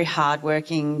 a very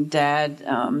hard-working dad,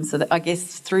 so that I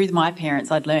guess through my parents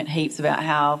I'd learnt heaps about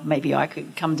how maybe I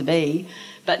could come to be,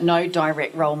 but no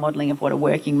direct role modelling of what a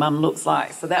working mum looks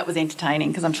like. So that was entertaining,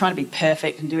 because I'm trying to be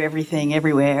perfect and do everything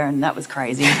everywhere, and that was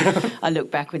crazy. I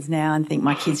look backwards now and think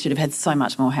my kids should have had so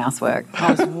much more housework.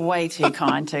 I was way too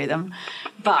kind to them.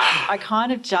 But I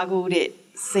kind of juggled it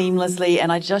seamlessly,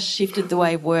 and I just shifted the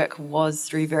way work was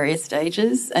through various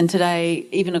stages. And today,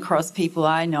 even across people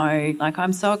I know, like,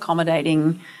 I'm so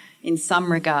accommodating in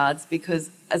some regards, because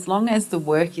as long as the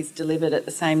work is delivered at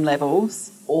the same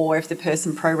levels, or if the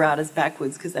person pro-ratas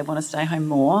backwards because they want to stay home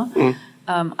more,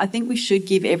 I think we should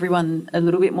give everyone a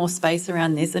little bit more space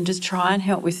around this and just try and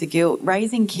help with the guilt.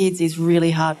 Raising kids is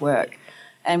really hard work.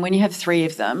 And when you have 3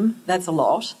 of them, that's a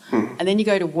lot. And then you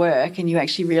go to work and you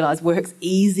actually realise work's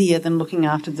easier than looking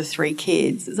after the 3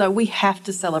 kids. So we have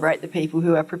to celebrate the people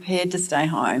who are prepared to stay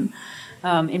home.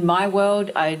 In my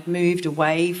world, I'd moved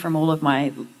away from all of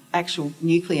my actual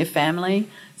nuclear family.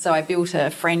 So I built a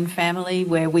friend family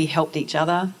where we helped each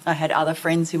other. I had other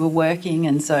friends who were working,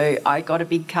 and so I got a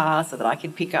big car so that I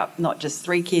could pick up not just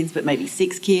 3 kids, but maybe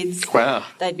 6 kids. Wow.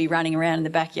 They'd be running around in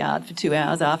the backyard for 2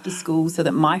 hours after school so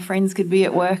that my friends could be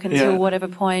at work until whatever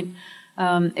point.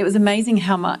 It was amazing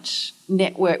how much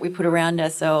network we put around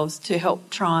ourselves to help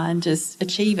try and just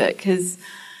achieve it, because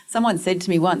someone said to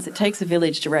me once, it takes a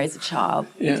village to raise a child.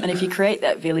 Yeah. And if you create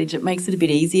that village, it makes it a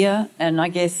bit easier. And I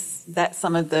guess that's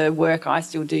some of the work I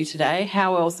still do today.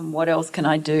 How else and what else can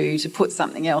I do to put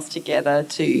something else together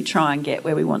to try and get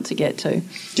where we want to get to?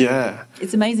 Yeah.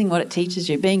 It's amazing what it teaches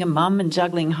you. Being a mum and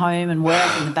juggling home and work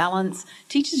and the balance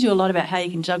teaches you a lot about how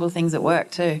you can juggle things at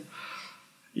work too.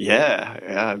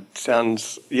 Yeah,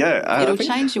 sounds, It'll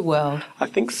change your world. I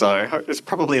think so. It's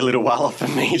probably a little while off for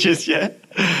me just yet.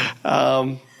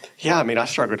 Yeah, I mean, I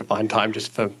struggle to find time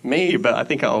just for me, but I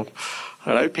think I don't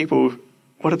know,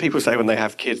 what do people say when they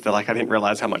have kids? They're like, I didn't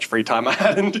realise how much free time I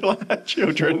had until I had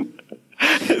children.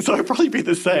 So I'd probably be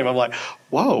the same. I'm like,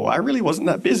 whoa, I really wasn't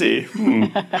that busy.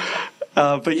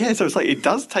 But yeah, so it's like, it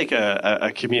does take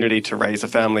a community to raise a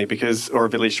family, or a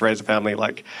village to raise a family.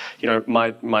 Like,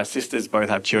 my sisters both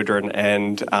have children,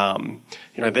 and,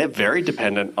 they're very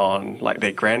dependent on like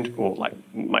their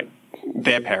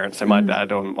their parents, so my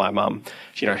dad or my mum,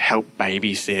 help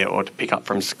babysit or to pick up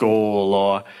from school,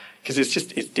 or because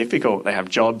it's difficult. They have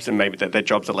jobs, and maybe their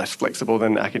jobs are less flexible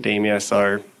than academia.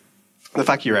 So the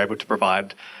fact you're able to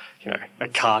provide, a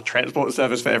car transport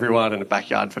service for everyone and a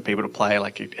backyard for people to play,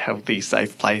 like a healthy,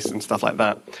 safe place and stuff like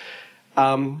that.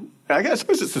 I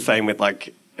suppose it's the same with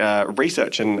like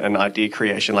research and idea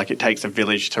creation. Like, it takes a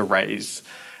village to raise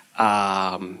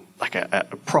like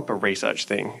a proper research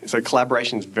thing. So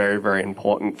collaboration is very, very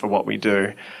important for what we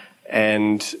do.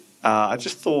 And I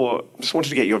just wanted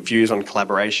to get your views on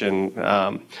collaboration,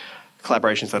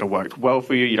 collaborations that have worked well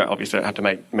for you. You obviously don't have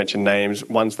to mention names,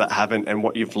 ones that haven't, and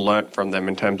what you've learnt from them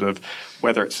in terms of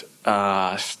whether it's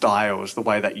styles, the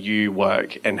way that you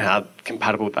work and how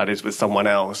compatible that is with someone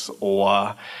else,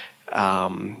 or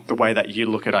the way that you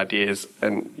look at ideas,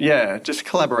 and just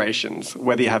collaborations,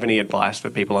 whether you have any advice for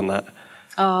people on that.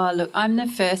 Oh, look, I'm the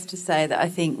first to say that I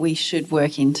think we should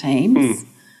work in teams.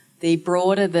 The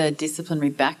broader the disciplinary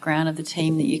background of the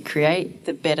team that you create,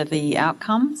 the better the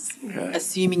outcomes,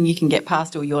 assuming you can get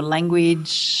past all your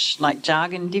language, like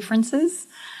jargon differences.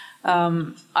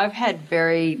 I've had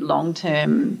very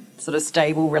long-term sort of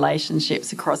stable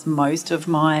relationships across most of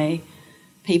my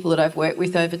people that I've worked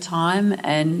with over time,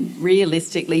 and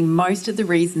realistically most of the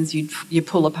reasons you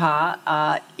pull apart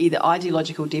are either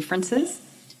ideological differences,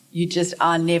 you just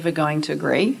are never going to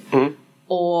agree,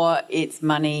 or it's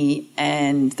money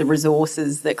and the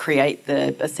resources that create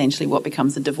essentially what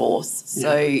becomes a divorce.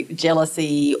 So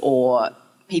jealousy or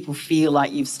people feel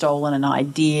like you've stolen an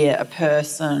idea, a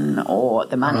person, or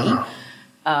the money,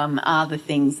 are the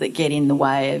things that get in the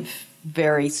way of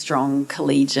very strong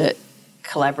collegiate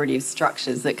collaborative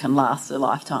structures that can last a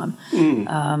lifetime.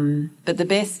 But the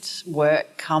best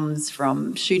work comes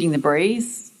from shooting the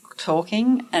breeze,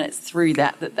 talking, and it's through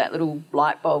that little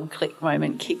light bulb click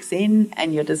moment kicks in,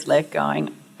 and you're just left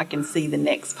going, I can see the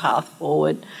next path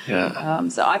forward. Yeah.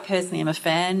 So I personally am a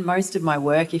fan. Most of my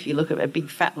work, if you look at a big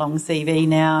fat long CV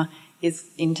now, is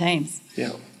in teams.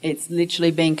 Yeah. It's literally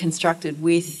being constructed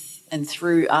with and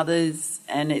through others,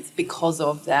 and it's because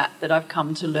of that I've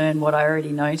come to learn what I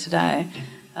already know today,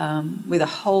 with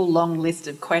a whole long list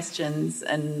of questions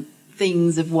and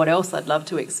things of what else I'd love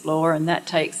to explore, and that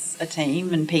takes a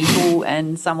team and people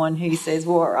and someone who says,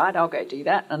 well, all right, I'll go do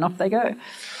that, and off they go.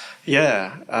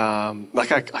 Yeah,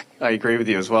 I agree with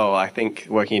you as well. I think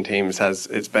working in teams has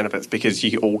its benefits because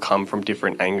you all come from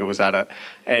different angles at it.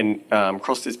 And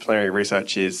cross-disciplinary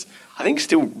research is, I think,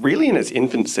 still really in its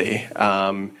infancy.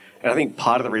 And I think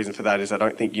part of the reason for that is I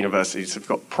don't think universities have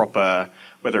got proper,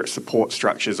 whether it's support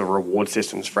structures or reward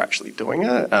systems for actually doing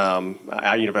it.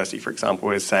 Our university, for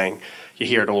example, is saying, you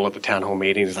hear it all at the town hall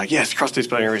meetings, it's like, yes,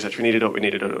 cross-disciplinary research, we need to do it, we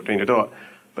need to do it, we need to do it.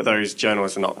 But those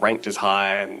journals are not ranked as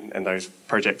high, and those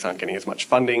projects aren't getting as much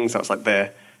funding. So it's like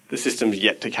the system's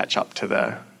yet to catch up to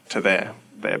their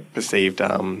perceived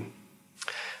or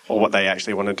what they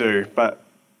actually want to do. But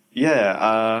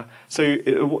yeah,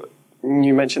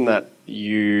 you mentioned that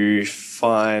you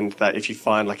find that if you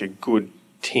find like a good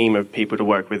team of people to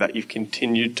work with, that you've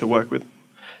continued to work with.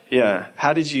 Yeah.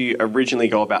 How did you originally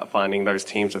go about finding those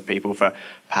teams of people for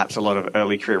perhaps a lot of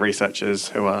early career researchers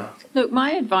who are... Look,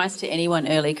 my advice to anyone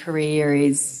early career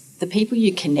is the people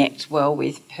you connect well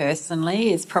with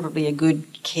personally is probably a good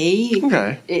key.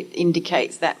 Okay. It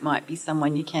indicates that might be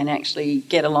someone you can actually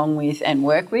get along with and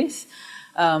work with.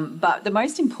 But the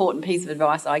most important piece of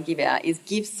advice I give out is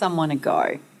give someone a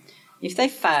go. If they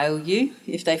fail you,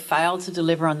 if they fail to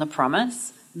deliver on the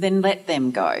promise, then let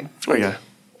them go. Okay.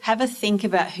 Have a think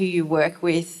about who you work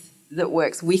with that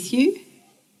works with you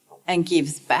and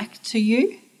gives back to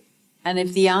you. And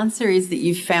if the answer is that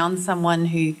you've found someone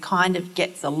who kind of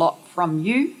gets a lot from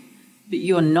you, but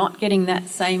you're not getting that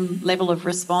same level of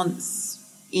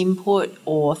response, input,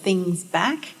 or things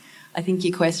back, I think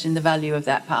you question the value of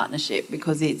that partnership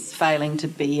because it's failing to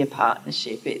be a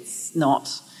partnership. It's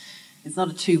not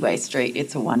a two-way street,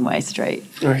 it's a one-way street.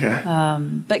 Okay.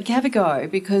 But have a go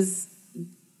because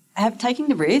taking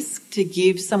the risk to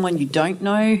give someone you don't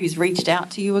know who's reached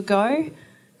out to you a go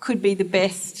could be the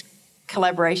best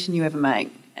collaboration you ever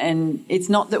make. And it's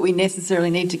not that we necessarily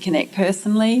need to connect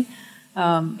personally,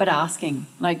 but asking.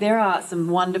 Like there are some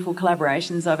wonderful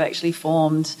collaborations I've actually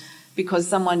formed because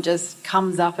someone just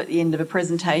comes up at the end of a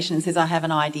presentation and says, I have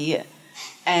an idea.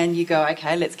 And you go,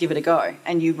 okay, let's give it a go.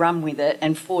 And you run with it.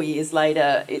 And 4 years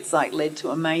later, it's like led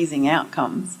to amazing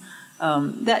outcomes.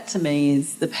 That to me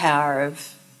is the power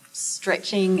of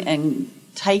stretching and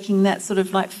taking that sort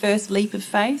of like first leap of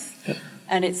faith. Yeah.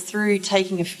 And it's through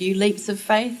taking a few leaps of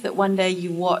faith that one day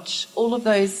you watch all of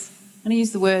those, I'm going to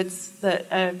use the words that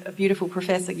a beautiful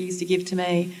professor used to give to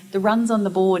me, the runs on the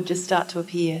board just start to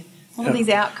appear. All of these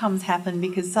outcomes happen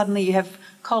because suddenly you have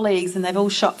colleagues and they've all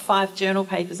shot 5 journal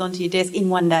papers onto your desk in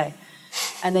one day.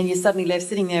 And then you're suddenly left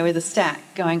sitting there with a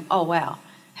stack going, oh, wow,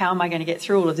 how am I going to get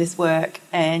through all of this work?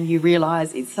 And you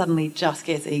realise it suddenly just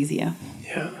gets easier.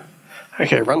 Yeah.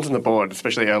 Okay, runs on the board,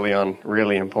 especially early on,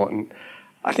 really important.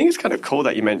 I think it's kind of cool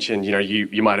that you mentioned,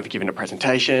 you might have given a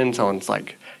presentation, someone's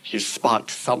like, you sparked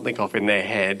something off in their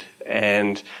head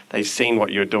and they've seen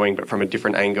what you're doing but from a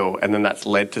different angle, and then that's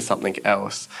led to something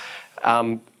else.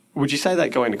 Would you say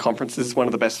that going to conferences is one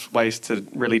of the best ways to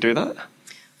really do that?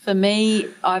 For me,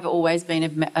 I've always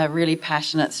been a really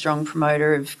passionate, strong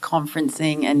promoter of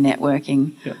conferencing and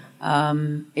networking. Yeah.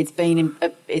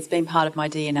 It's been part of my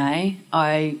DNA.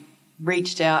 I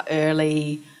reached out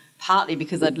early, partly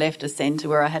because I'd left a centre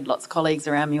where I had lots of colleagues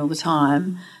around me all the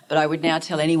time, but I would now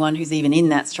tell anyone who's even in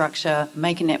that structure,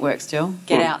 make a network still,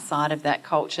 get outside of that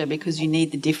culture because you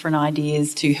need the different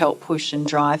ideas to help push and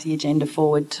drive the agenda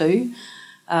forward too.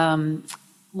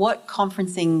 What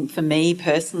conferencing for me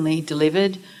personally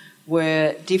delivered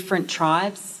were different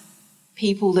tribes,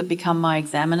 people that become my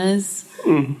examiners,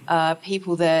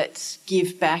 people that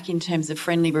give back in terms of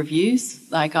friendly reviews,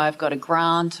 like I've got a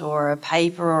grant or a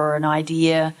paper or an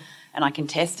idea and I can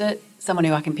test it, someone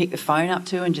who I can pick the phone up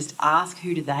to and just ask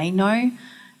who do they know.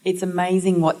 It's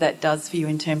amazing what that does for you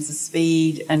in terms of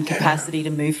speed and capacity to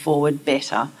move forward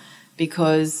better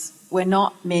because we're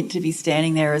not meant to be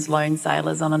standing there as lone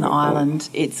sailors on an island.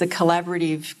 It's a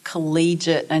collaborative,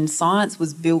 collegiate, and science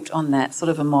was built on that sort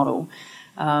of a model.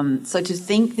 So to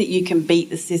think that you can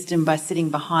beat the system by sitting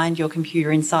behind your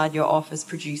computer inside your office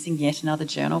producing yet another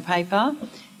journal paper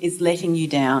is letting you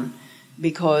down,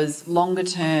 because longer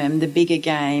term, the bigger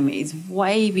game is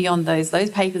way beyond those. Those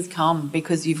papers come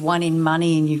because you've won in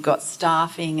money and you've got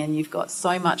staffing and you've got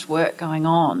so much work going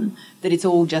on that it's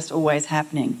all just always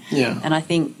happening. Yeah. And I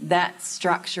think that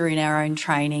structure in our own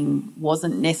training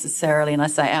wasn't necessarily, and I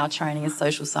say our training as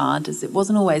social scientists, it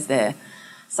wasn't always there.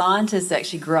 Scientists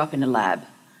actually grew up in a lab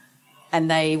and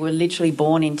they were literally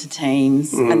born into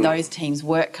teams, and those teams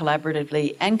work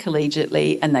collaboratively and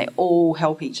collegiately and they all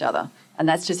help each other. And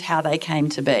that's just how they came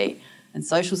to be. And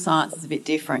social science is a bit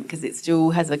different because it still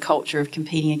has a culture of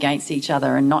competing against each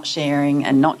other and not sharing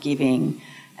and not giving,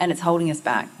 and it's holding us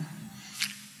back.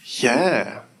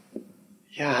 Yeah,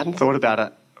 I hadn't thought about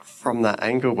it from that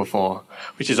angle before,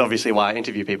 which is obviously why I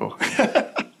interview people.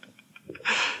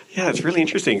 Yeah, it's really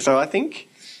interesting. So I think,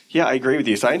 I agree with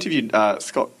you. So I interviewed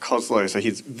Scott Koslow, so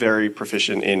he's very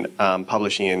proficient in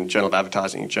publishing in Journal of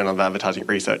Advertising. Journal of Advertising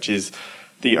Research is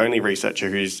the only researcher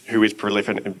who is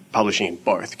prolific in publishing in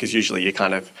both, because usually you're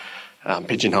kind of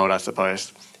pigeonholed, I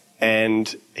suppose.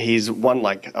 And he's won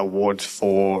awards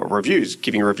for reviews,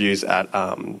 giving reviews at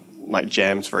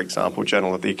JAMS, for example,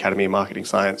 Journal of the Academy of Marketing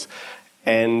Science.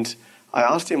 And I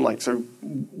asked him, so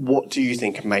what do you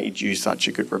think made you such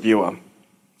a good reviewer?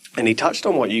 And he touched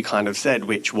on what you kind of said,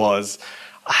 which was,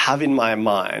 I have in my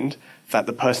mind that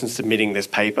the person submitting this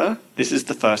paper, this is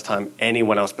the first time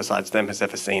anyone else besides them has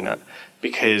ever seen it.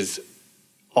 Because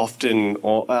often,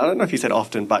 or I don't know if you said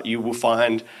often, but you will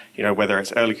find, whether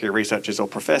it's early career researchers or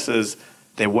professors,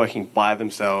 they're working by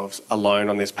themselves alone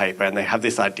on this paper and they have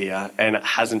this idea and it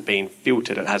hasn't been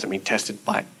filtered, it hasn't been tested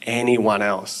by anyone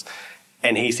else.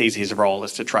 And he sees his role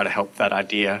as to try to help that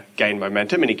idea gain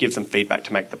momentum, and he gives them feedback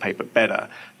to make the paper better,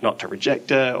 not to reject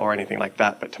it or anything like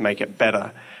that, but to make it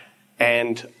better.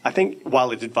 And I think while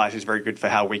his advice is very good for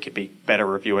how we could be better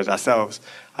reviewers ourselves,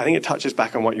 I think it touches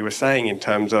back on what you were saying in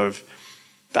terms of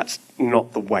that's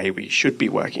not the way we should be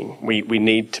working. We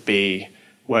need to be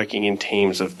working in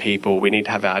teams of people. We need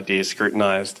to have our ideas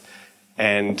scrutinised,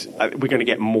 and we're going to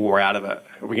get more out of it.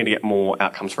 We're going to get more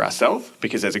outcomes for ourselves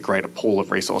because there's a greater pool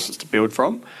of resources to build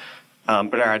from.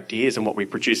 But our ideas and what we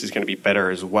produce is going to be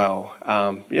better as well.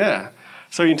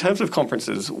 So in terms of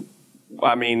conferences,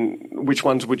 which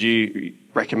ones would you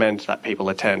recommend that people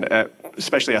attend,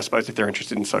 especially, I suppose, if they're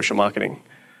interested in social marketing?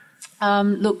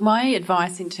 Look, my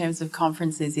advice in terms of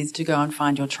conferences is to go and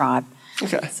find your tribe.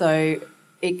 Okay. So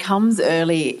it comes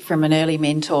early from an early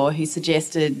mentor who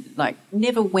suggested,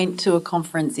 never went to a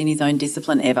conference in his own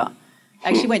discipline ever.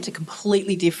 Actually went to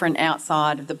completely different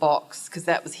outside of the box because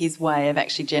that was his way of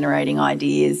actually generating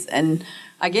ideas. And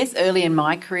I guess early in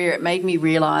my career, it made me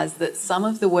realise that some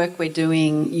of the work we're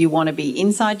doing, you want to be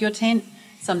inside your tent.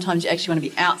 Sometimes you actually want to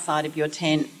be outside of your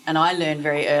tent. And I learned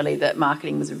very early that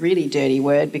marketing was a really dirty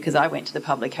word because I went to the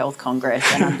Public Health Congress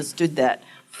and understood that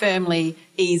firmly,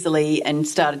 easily, and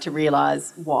started to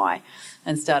realise why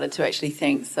and started to actually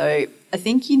think. So I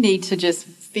think you need to just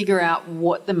figure out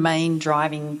what the main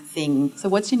driving thing. So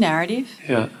what's your narrative?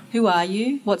 Yeah. Who are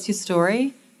you? What's your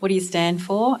story? What do you stand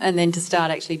for? And then to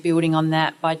start actually building on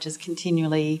that by just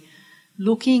continually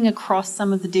looking across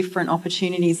some of the different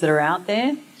opportunities that are out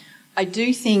there. I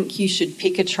do think you should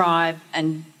pick a tribe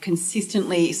and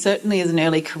consistently, certainly as an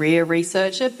early career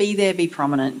researcher, be there, be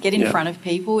prominent, get in front of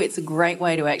people. It's a great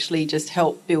way to actually just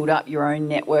help build up your own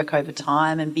network over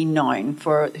time and be known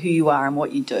for who you are and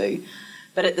what you do.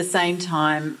 But at the same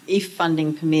time, if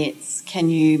funding permits, can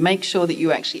you make sure that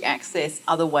you actually access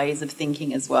other ways of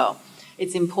thinking as well?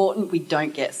 It's important we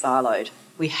don't get siloed.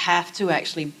 We have to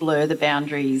actually blur the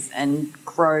boundaries and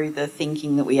grow the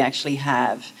thinking that we actually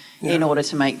have in order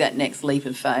to make that next leap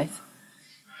of faith.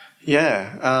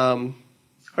 Yeah.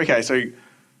 Okay, so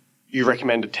you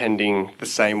recommend attending the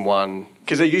same one,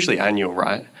 because they're usually annual,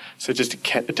 right? So just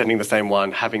attending the same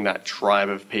one, having that tribe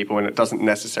of people, and it doesn't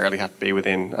necessarily have to be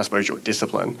within, I suppose, your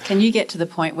discipline. Can you get to the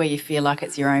point where you feel like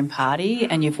it's your own party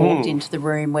and you've walked into the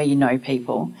room where you know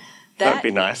people? That'd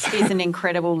be nice. That is an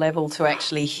incredible level to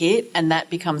actually hit, and that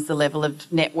becomes the level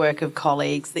of network of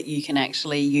colleagues that you can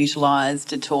actually utilise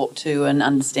to talk to and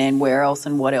understand where else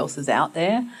and what else is out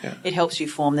there. Yeah. It helps you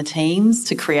form the teams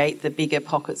to create the bigger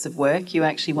pockets of work you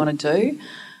actually want to do.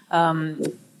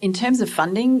 In terms of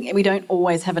funding, we don't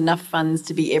always have enough funds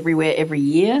to be everywhere every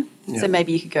year. So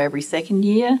maybe you could go every second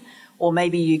year, or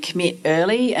maybe you commit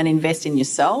early and invest in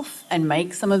yourself and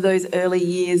make some of those early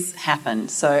years happen.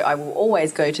 So I will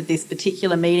always go to this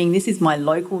particular meeting. This is my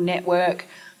local network.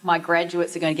 my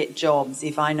graduates are going to get jobs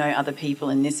if I know other people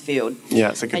in this field. Yeah,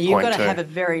 it's a good point too. You've got to too. have a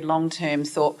very long-term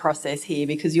thought process here,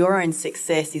 because your own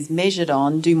success is measured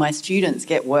on, do my students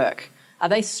get work? Are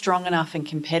they strong enough and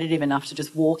competitive enough to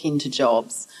just walk into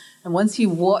jobs? And once you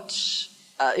watch,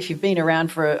 if you've been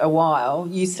around for a while,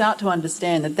 you start to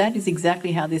understand that that is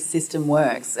exactly how this system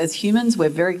works. As humans, we're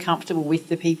very comfortable with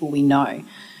the people we know.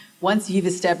 Once you've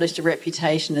established a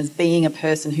reputation as being a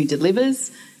person who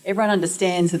delivers, everyone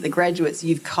understands that the graduates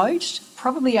you've coached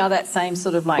probably are that same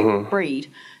sort of breed.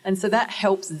 And so that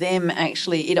helps them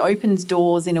actually, it opens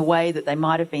doors in a way that they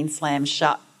might have been slammed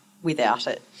shut without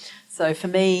it. So for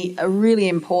me, a really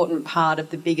important part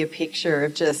of the bigger picture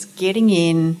of just getting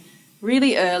in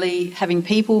really early, having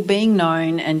people being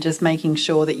known, and just making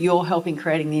sure that you're helping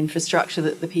creating the infrastructure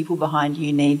that the people behind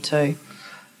you need to.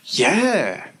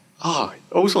 Yeah. Oh,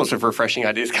 all sorts of refreshing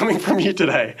ideas coming from you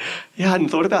today. Yeah, I hadn't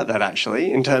thought about that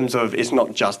actually, in terms of it's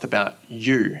not just about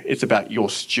you, it's about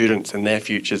your students and their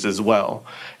futures as well.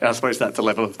 And I suppose that's the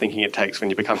level of thinking it takes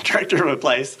when you become director of a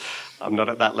place. I'm not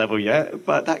at that level yet,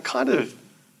 but that kind of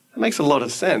makes a lot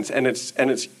of sense. And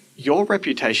it's your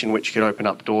reputation which could open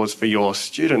up doors for your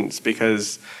students,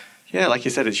 because, yeah, like you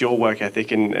said, it's your work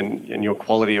ethic and your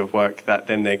quality of work that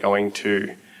then they're going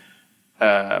to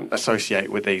associate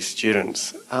with these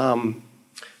students.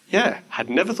 Yeah, had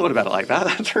never thought about it like that.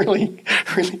 That's really,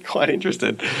 really quite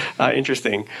interesting.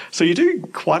 So you do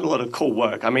quite a lot of cool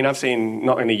work. I mean, I've seen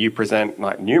not only you present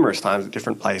like numerous times at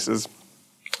different places,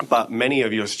 but many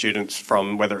of your students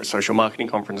from whether it's social marketing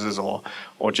conferences or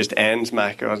just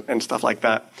ANZMAC and stuff like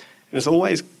that. And it's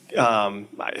always,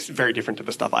 it's very different to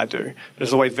the stuff I do, but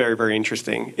it's always very, very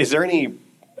interesting. Is there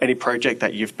any project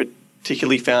that you've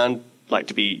particularly found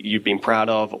you've been proud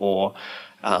of, or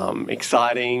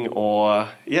exciting, or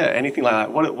anything like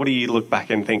that? What do you look back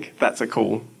and think,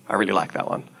 I really like that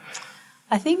one?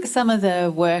 I think some of the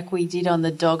work we did on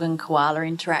the dog and koala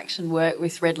interaction work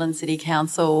with Redland City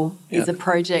Council is a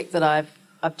project that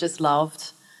I've just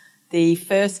loved. The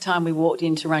first time we walked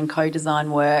in to run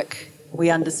co-design work, we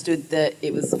understood that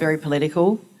it was very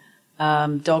political.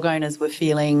 Dog owners were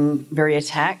feeling very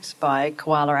attacked by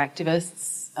koala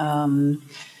activists.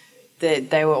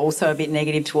 They were also a bit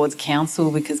negative towards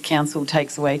council, because council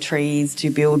takes away trees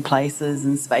to build places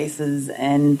and spaces,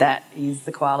 and that is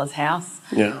the koala's house.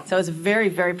 Yeah. So it's a very,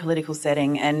 very political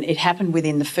setting, and it happened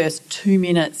within the first 2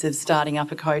 minutes of starting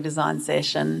up a co-design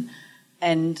session.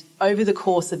 And over the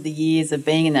course of the years of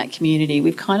being in that community,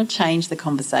 we've kind of changed the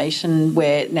conversation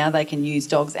where now they can use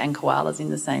dogs and koalas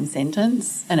in the same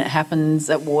sentence, and it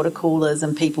happens at water coolers,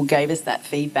 and people gave us that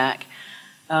feedback.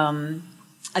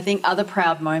 I think other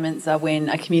proud moments are when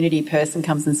a community person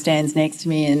comes and stands next to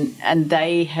me and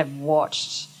they have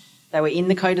watched, they were in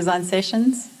the co-design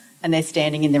sessions and they're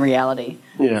standing in the reality.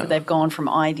 Yeah. So they've gone from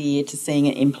idea to seeing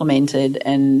it implemented,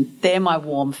 and they're my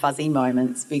warm, fuzzy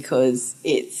moments, because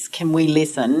it's, can we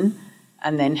listen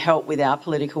and then help with our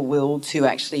political will to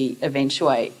actually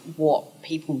eventuate what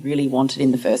people really wanted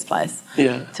in the first place,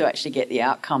 to actually get the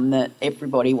outcome that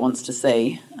everybody wants to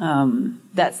see.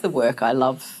 That's the work I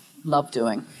love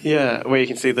doing. Yeah, where you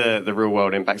can see the real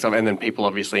world impacts of it, and then people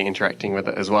obviously interacting with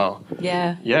it as well.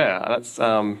 Yeah, that's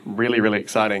really, really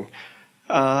exciting.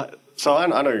 So I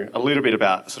know a little bit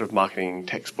about sort of marketing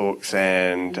textbooks,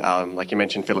 and like you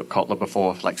mentioned Philip Kotler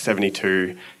before, like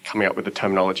 72 coming up with the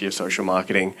terminology of social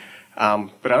marketing.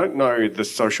 But I don't know the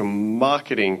social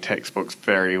marketing textbooks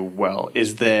very well.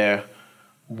 Is there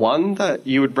one that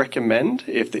you would recommend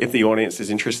if the audience is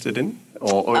interested in?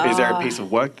 Or is there a piece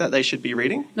of work that they should be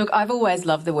reading? Look, I've always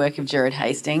loved the work of Gerard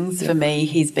Hastings. For me,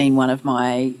 he's been one of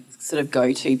my sort of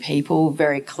go-to people,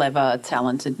 very clever,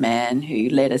 talented man who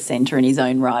led a centre in his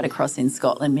own right across in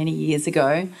Scotland many years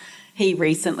ago. He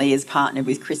recently has partnered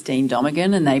with Christine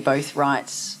Domigan, and they both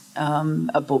write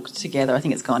a book together. I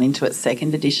think it's gone into its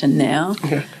second edition now.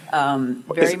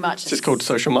 It's just called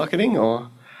Social Marketing, or?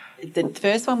 The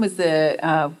first one was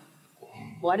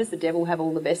Why Does the Devil Have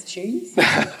All the Best Tunes?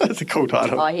 That's a cool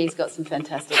title. Oh, he's got some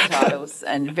fantastic titles,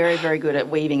 and very, very good at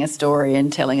weaving a story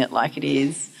and telling it like it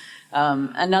is.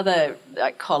 Another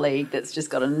colleague that's just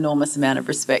got an enormous amount of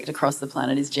respect across the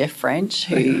planet is Jeff French,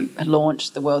 who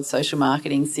launched the World Social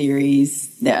Marketing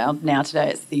Series. Now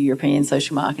today it's the European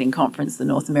Social Marketing Conference, the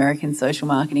North American Social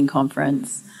Marketing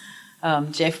Conference.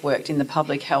 Jeff worked in the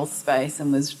public health space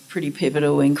and was pretty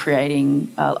pivotal in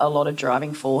creating a lot of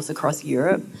driving force across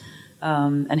Europe.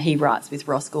 And he writes with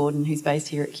Ross Gordon, who's based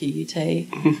here at QUT.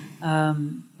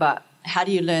 But how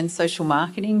do you learn social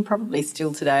marketing? Probably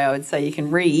still today, I would say you can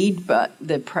read, but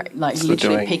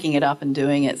literally picking it up and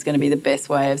doing it is going to be the best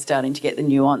way of starting to get the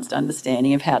nuanced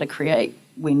understanding of how to create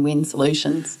win-win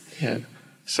solutions. Yeah.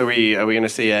 So are we going to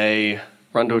see a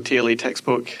Rundle-Thiele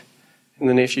textbook in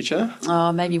the near future?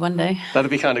 Oh, maybe one day. That'd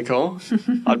be kind of cool.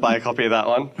 I'd buy a copy of that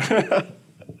one.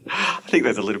 I think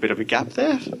there's a little bit of a gap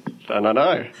there. I don't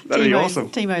know. That'd be awesome.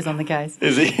 Timo's on the case.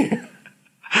 Is he?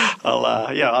 I'll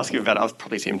ask him about it. I'll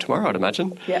probably see him tomorrow, I'd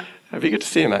imagine. Yeah. It'd be good to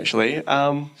see him, actually.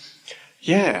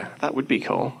 Yeah, that would be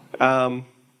cool.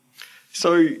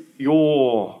 So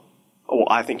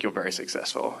I think you're very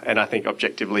successful, and I think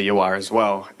objectively you are as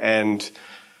well. And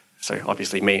so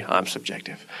obviously I'm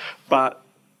subjective. But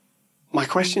my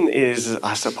question is,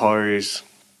 I suppose,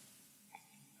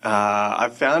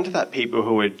 I've found that people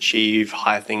who achieve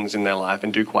high things in their life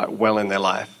and do quite well in their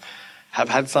life have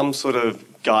had some sort of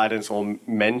guidance or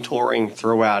mentoring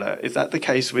throughout it. Is that the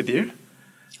case with you?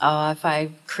 Oh, if I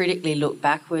critically look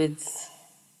backwards,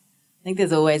 I think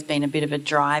there's always been a bit of a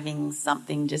driving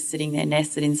something just sitting there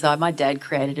nested inside. My dad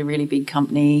created a really big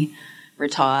company,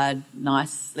 retired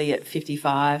nicely at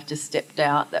 55, just stepped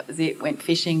out, that was it, went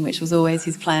fishing, which was always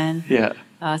his plan. Yeah.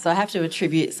 So I have to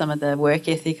attribute some of the work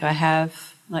ethic I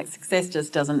have. Like, success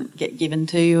just doesn't get given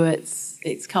to you.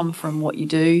 It's come from what you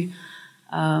do.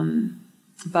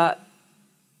 But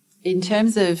in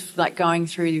terms of like going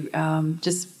through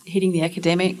just hitting the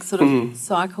academic sort of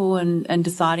cycle and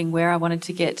deciding where I wanted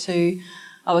to get to,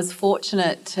 I was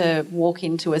fortunate to walk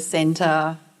into a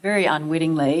centre very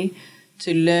unwittingly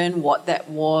to learn what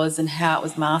that was and how it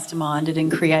was masterminded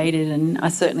and created. And I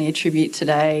certainly attribute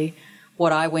today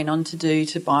what I went on to do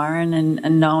to Byron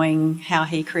and knowing how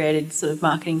he created sort of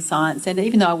Marketing Science Centre,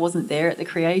 even though I wasn't there at the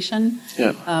creation.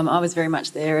 Yeah. I was very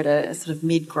much there at a sort of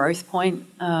mid-growth point.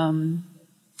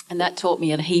 And that taught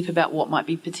me a heap about what might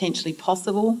be potentially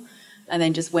possible, and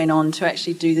then just went on to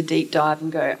actually do the deep dive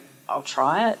and go, I'll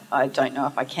try it. I don't know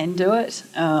if I can do it.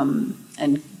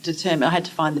 And determine, I had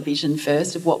to find the vision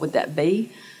first of what would that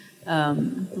be.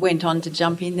 Went on to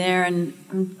jump in there, and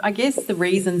I guess the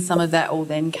reason some of that all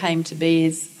then came to be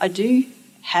is I do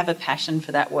have a passion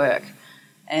for that work.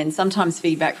 And sometimes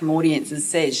feedback from audiences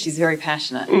says she's very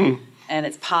passionate. And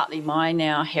it's partly my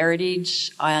now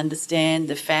heritage. I understand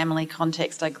the family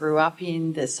context I grew up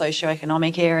in, the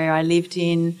socioeconomic area I lived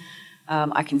in.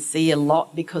 I can see a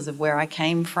lot because of where I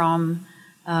came from.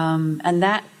 And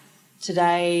that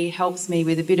today helps me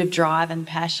with a bit of drive and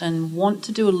passion, want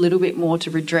to do a little bit more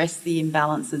to redress the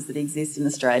imbalances that exist in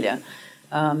Australia.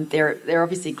 They're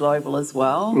obviously global as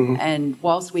well. And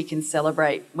whilst we can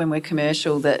celebrate when we're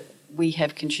commercial that we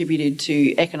have contributed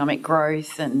to economic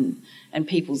growth and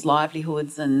people's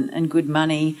livelihoods and good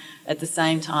money, at the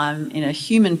same time, in a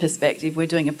human perspective, we're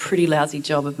doing a pretty lousy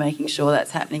job of making sure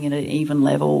that's happening at an even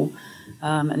level.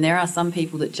 And there are some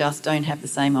people that just don't have the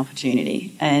same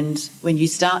opportunity. And when you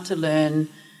start to learn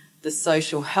the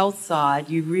social health side,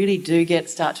 you really do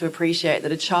start to appreciate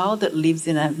that a child that lives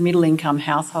in a middle-income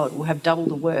household will have double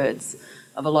the words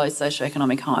of a low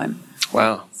socioeconomic home.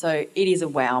 Wow. So it is a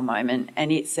wow moment,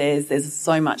 and it says there's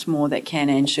so much more that can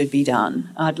and should be done.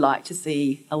 I'd like to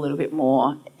see a little bit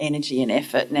more energy and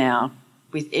effort now.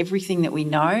 With everything that we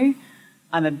know,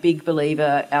 I'm a big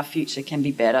believer our future can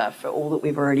be better for all that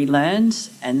we've already learned,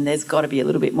 and there's got to be a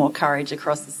little bit more courage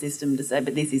across the system to say,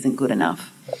 but this isn't good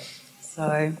enough.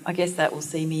 So I guess that will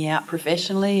see me out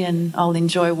professionally, and I'll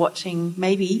enjoy watching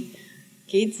maybe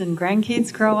kids and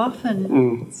grandkids grow up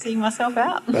and see myself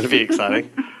out. That'd be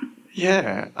exciting.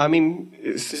 Yeah, I mean,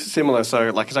 it's similar.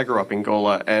 So, like, because I grew up in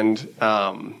Gawler, and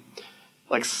not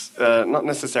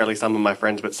necessarily some of my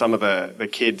friends, but some of the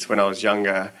kids when I was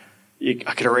younger,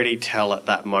 I could already tell at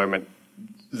that moment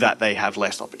that they have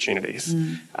less opportunities.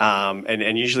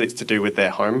 And usually it's to do with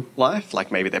their home life,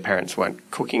 like maybe their parents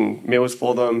weren't cooking meals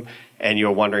for them, and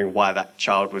you're wondering why that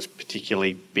child was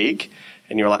particularly big.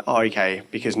 And you're like, oh, okay,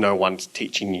 because no one's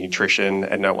teaching you nutrition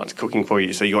and no one's cooking for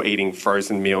you. So you're eating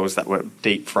frozen meals that were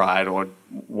deep fried or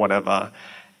whatever.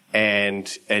 And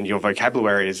your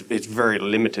vocabulary is very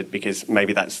limited because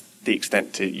maybe that's the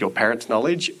extent to your parents'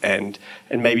 knowledge and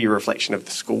maybe a reflection of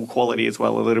the school quality as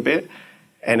well a little bit.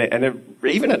 And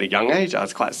even at a young age, I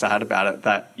was quite sad about it,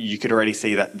 that you could already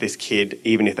see that this kid,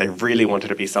 even if they really wanted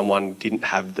to be someone, didn't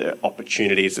have the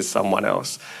opportunities as someone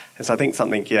else. And so I think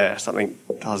something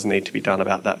does need to be done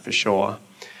about that for sure.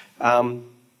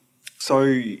 So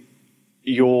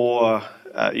you're,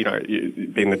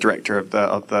 being the director of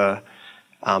the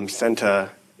centre,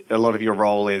 a lot of your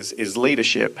role is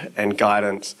leadership and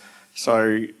guidance.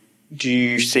 So do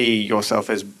you see yourself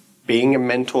as being a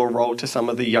mentor role to some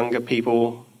of the younger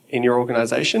people in your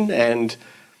organisation? And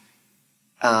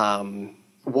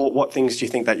what things do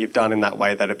you think that you've done in that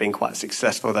way that have been quite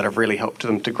successful, that have really helped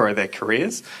them to grow their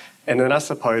careers? And then I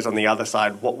suppose on the other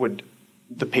side, what would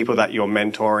the people that you're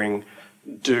mentoring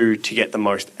do to get the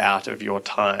most out of your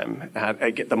time,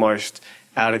 get the most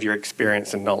out of your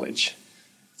experience and knowledge?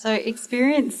 So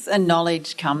experience and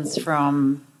knowledge comes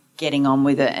from getting on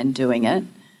with it and doing it.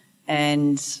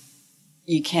 And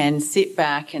you can sit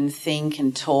back and think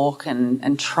and talk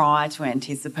and try to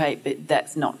anticipate, but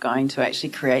that's not going to actually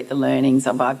create the learnings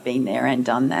of I've been there and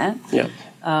done that. Yeah.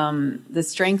 The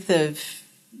strength of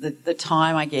the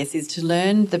time, I guess, is to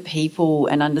learn the people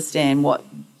and understand what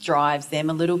drives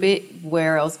them a little bit.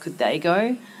 Where else could they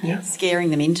go? Yeah. Scaring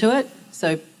them into it.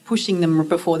 So pushing them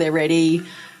before they're ready,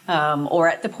 or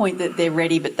at the point that they're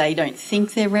ready but they don't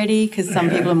think they're ready, because some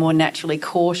people are more naturally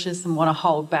cautious and want to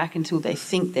hold back until they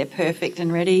think they're perfect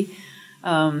and ready.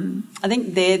 I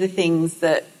think they're the things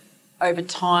that over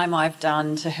time I've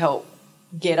done to help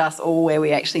get us all where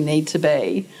we actually need to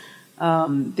be,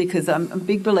 because I'm a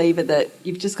big believer that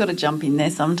you've just got to jump in there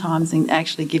sometimes and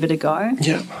actually give it a go.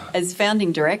 Yeah. As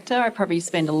founding director, I probably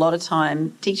spend a lot of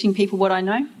time teaching people what I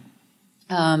know.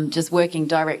 Just working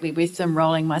directly with them,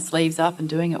 rolling my sleeves up and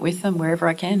doing it with them wherever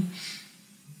I can.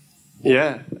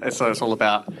 Yeah, so it's all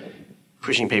about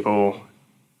pushing people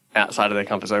outside of their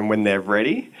comfort zone when they're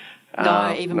ready.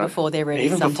 Before they're ready.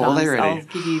 Even sometimes. before they're ready. I'll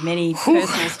give you many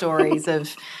personal stories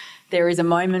of there is a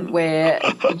moment where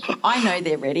I know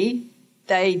they're ready,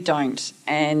 they don't,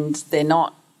 and they're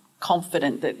not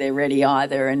confident that they're ready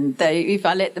either. And if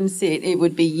I let them sit, it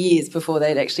would be years before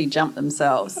they'd actually jump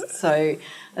themselves. So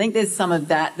I think there's some of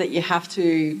that you have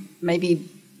to maybe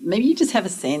you just have a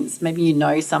sense, maybe you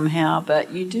know somehow,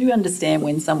 but you do understand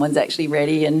when someone's actually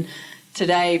ready. And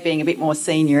today, being a bit more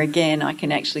senior again, I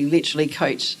can actually literally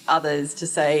coach others to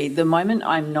say the moment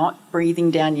I'm not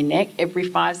breathing down your neck every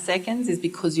 5 seconds is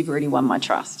because you've already won my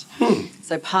trust.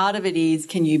 So part of it is,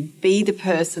 can you be the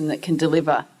person that can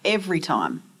deliver every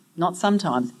time? Not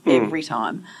sometimes, every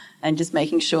time, and just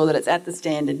making sure that it's at the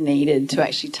standard needed to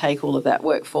actually take all of that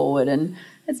work forward. And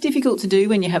it's difficult to do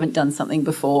when you haven't done something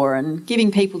before, and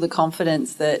giving people the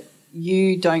confidence that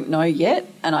you don't know yet,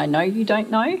 and I know you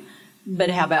don't know, but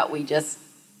how about we just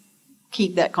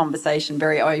keep that conversation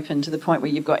very open to the point where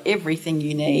you've got everything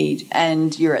you need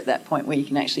and you're at that point where you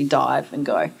can actually dive and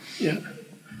go.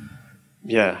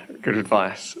 Yeah, good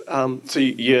advice.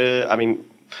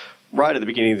 Right at the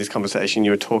beginning of this conversation,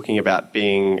 you were talking about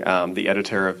being the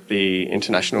editor of the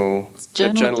International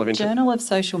Journal of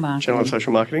Social Marketing. Journal of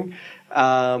Social Marketing.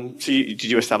 Did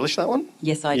you establish that one?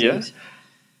 Yes, I did.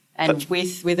 And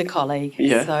with a colleague.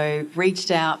 Yeah. So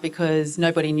reached out because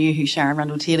nobody knew who Sharyn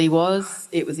Rundle-Thiele was.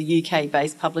 It was a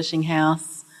UK-based publishing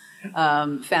house.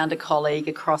 Found a colleague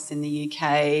across in the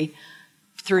UK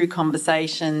through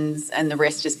conversations, and the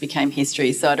rest just became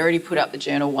history. So I'd already put up the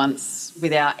journal once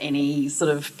without any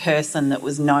sort of person that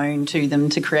was known to them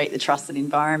to create the trusted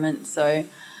environment. So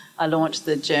I launched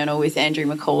the journal with Andrew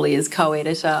McCauley as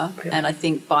co-editor, and I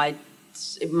think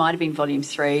it might have been volume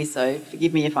 3, so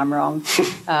forgive me if I'm wrong.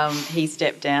 He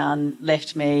stepped down,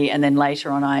 left me, and then later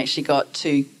on I actually got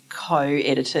 2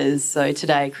 co-editors. So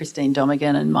today Christine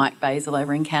Domigan and Mike Basil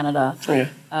over in Canada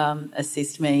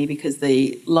assist me, because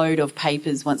the load of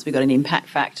papers, once we got an impact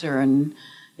factor, and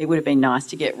it would have been nice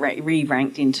to get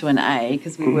re-ranked into an A,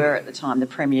 because we were at the time the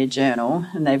premier journal,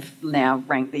 and they've now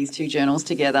ranked these 2 journals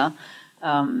together.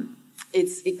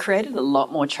 It created a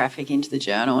lot more traffic into the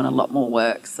journal and a lot more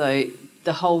work. So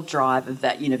the whole drive of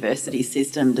that university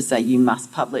system to say you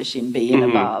must publish in B and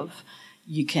above,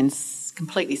 you can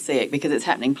completely see it because it's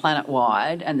happening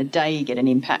planet-wide, and the day you get an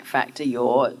impact factor,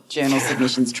 your journal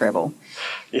submissions treble.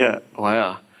 Yeah,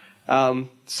 wow.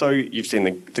 So you've seen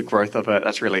the growth of it.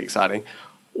 That's really exciting.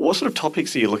 What sort of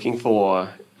topics are you looking for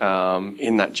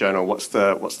in that journal? What's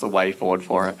the way forward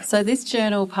for it? So this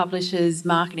journal publishes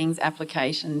marketing's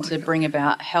application to bring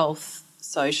about health,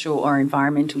 social or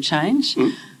environmental change.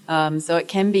 So it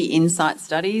can be insight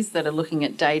studies that are looking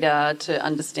at data to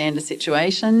understand a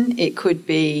situation. It could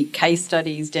be case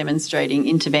studies demonstrating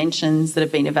interventions that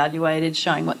have been evaluated,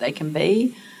 showing what they can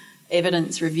be,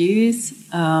 evidence reviews,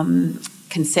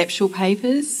 conceptual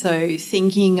papers, so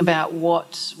thinking about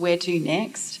where to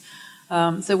next.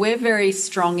 So we're very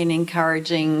strong in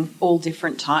encouraging all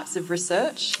different types of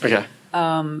research. Okay.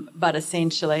 But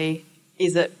essentially,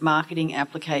 is it marketing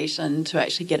application to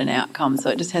actually get an outcome?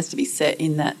 So it just has to be set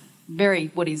in that very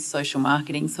what is social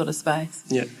marketing sort of space.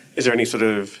 Yeah. Is there any sort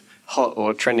of hot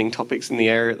or trending topics in the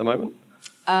area at the moment?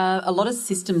 A lot of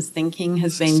systems thinking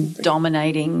has been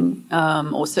dominating,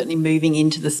 or certainly moving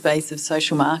into the space of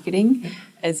social marketing,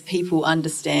 as people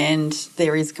understand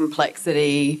there is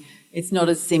complexity. It's not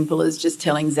as simple as just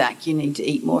telling Zac you need to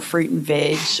eat more fruit and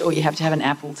veg, or you have to have an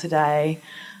apple today.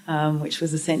 Which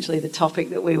was essentially the topic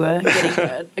that we were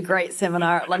getting a great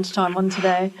seminar at lunchtime on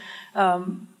today.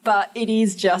 But it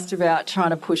is just about trying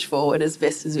to push forward as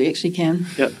best as we actually can.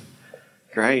 Yep.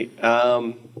 Great.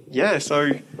 So,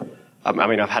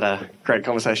 I've had a great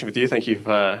conversation with you. Thank you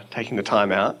for taking the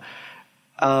time out.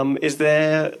 Is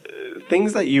there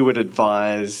things that you would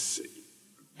advise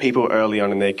people early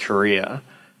on in their career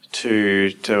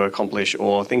to accomplish,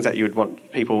 or things that you would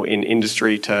want people in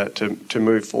industry to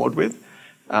move forward with?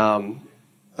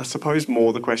 I suppose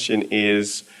more the question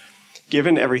is,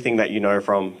 given everything that you know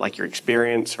from like your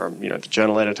experience from, the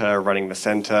journal editor, running the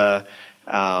centre,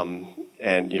 and,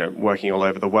 working all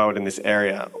over the world in this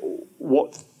area,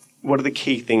 what are the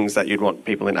key things that you'd want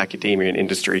people in academia and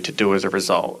industry to do as a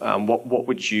result? What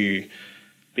would you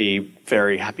be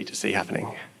very happy to see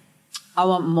happening? I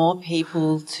want more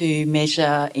people to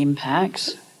measure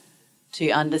impact, to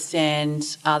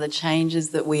understand are the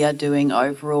changes that we are doing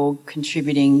overall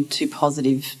contributing to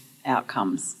positive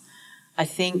outcomes. I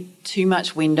think too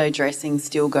much window dressing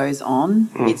still goes on.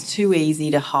 It's too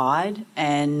easy to hide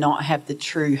and not have the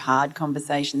true hard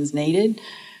conversations needed.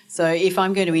 So if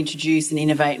I'm going to introduce and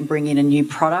innovate and bring in a new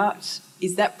product,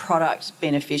 is that product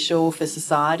beneficial for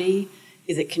society?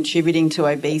 Is it contributing to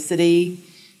obesity?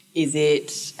 Is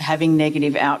it having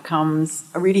negative outcomes?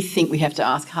 I really think we have to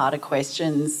ask harder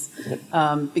questions,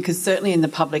 because certainly in the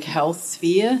public health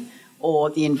sphere or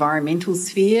the environmental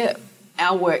sphere,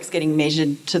 our work's getting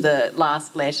measured to the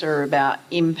last letter about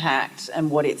impact and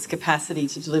what its capacity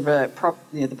to deliver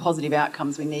the positive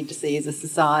outcomes we need to see as a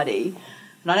society.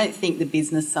 And I don't think the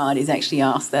business side is actually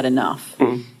asked that enough.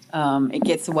 It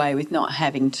gets away with not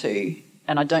having to,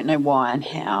 and I don't know why and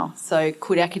how. So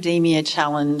could academia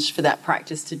challenge for that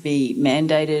practice to be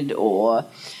mandated, or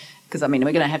because, we're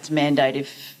going to have to mandate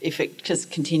if it just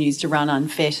continues to run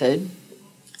unfettered.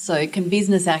 So can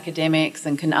business academics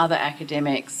and can other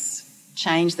academics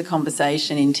change the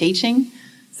conversation in teaching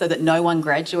so that no one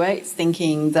graduates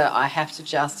thinking that I have to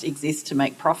just exist to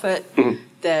make profit,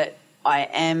 that I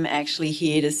am actually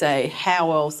here to say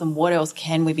how else and what else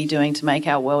can we be doing to make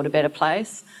our world a better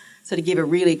place. So to give a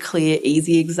really clear,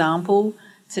 easy example,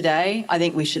 today I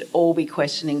think we should all be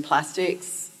questioning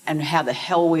plastics and how the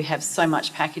hell we have so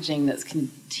much packaging that's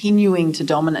continuing to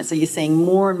dominate. So you're seeing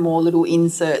more and more little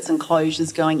inserts and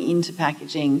closures going into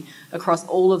packaging across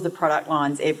all of the product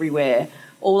lines everywhere,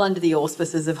 all under the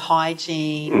auspices of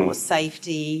hygiene or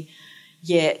safety,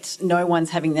 yet no one's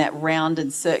having that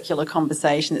rounded circular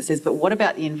conversation that says, but what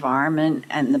about the environment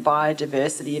and the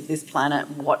biodiversity of this planet?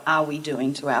 What are we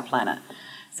doing to our planet?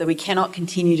 So we cannot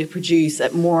continue to produce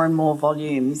at more and more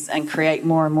volumes and create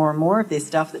more and more and more of this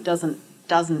stuff that doesn't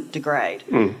degrade.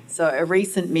 So a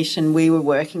recent mission we were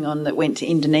working on that went to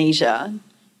Indonesia,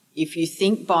 if you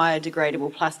think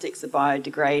biodegradable plastics are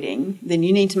biodegrading, then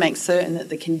you need to make certain that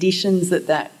the conditions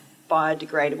that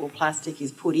biodegradable plastic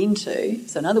is put into,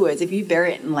 so in other words, if you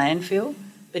bury it in landfill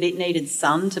but it needed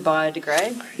sun to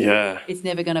biodegrade, it's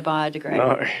never going to biodegrade.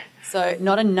 No. So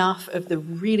not enough of the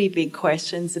really big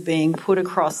questions are being put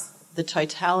across the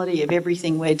totality of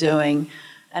everything we're doing.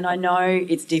 And I know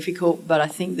it's difficult, but I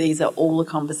think these are all the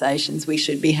conversations we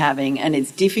should be having. And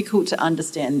it's difficult to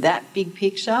understand that big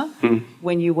picture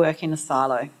when you work in a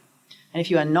silo. And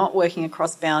if you are not working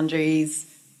across boundaries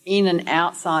in and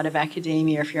outside of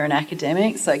academia, if you're an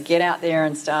academic, so get out there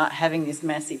and start having this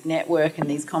massive network and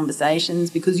these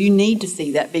conversations, because you need to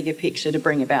see that bigger picture to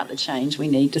bring about the change we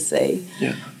need to see.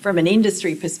 From an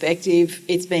industry perspective,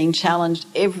 it's being challenged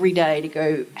every day to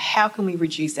go, how can we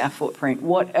reduce our footprint?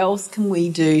 What else can we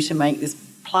do to make this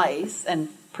place and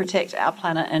protect our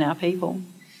planet and our people?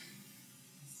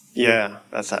 Yeah,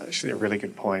 that's actually a really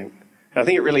good point. And I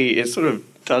think it sort of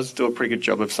does do a pretty good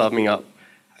job of summing up,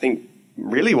 I think,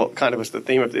 really what kind of was the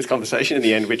theme of this conversation in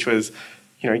the end, which was,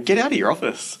 get out of your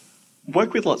office,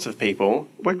 work with lots of people,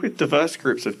 work with diverse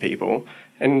groups of people,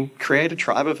 and create a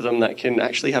tribe of them that can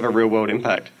actually have a real world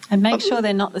impact. And make sure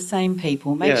they're not the same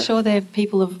people. Make sure they're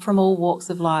people from all walks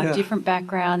of life, different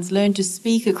backgrounds, learn to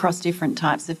speak across different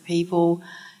types of people.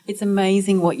 It's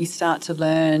amazing what you start to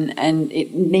learn, and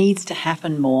it needs to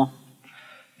happen more.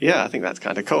 Yeah, I think that's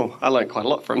kind of cool. I learned quite a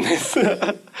lot from this,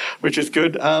 which is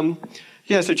good.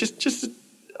 So just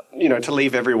to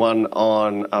leave everyone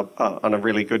on a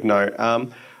really good note,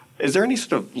 is there any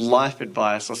sort of life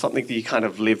advice or something that you kind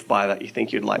of live by that you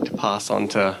think you'd like to pass on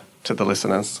to the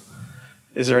listeners?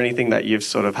 Is there anything that you've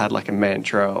sort of had like a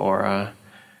mantra or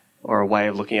a way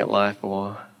of looking at life?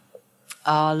 Or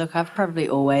look, I've probably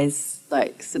always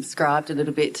subscribed a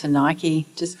little bit to Nike.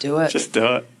 Just do it. Just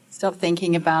do it. Stop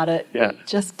thinking about it. Yeah.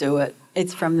 Just do it.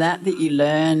 It's from that you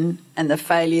learn, and the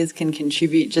failures can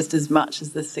contribute just as much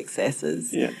as the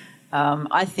successes. Yeah.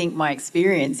 I think my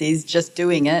experience is just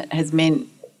doing it has meant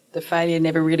the failure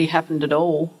never really happened at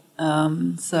all.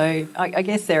 So I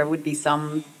guess there would be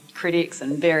some critics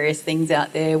and various things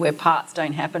out there where parts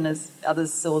don't happen as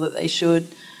others saw that they should.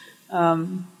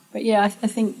 But yeah, I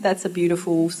think that's a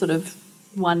beautiful sort of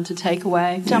one to take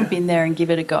away. Jump in there and give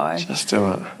it a go. Just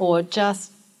do it. Or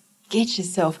just get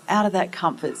yourself out of that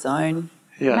comfort zone.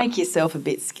 Yeah. Make yourself a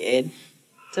bit scared.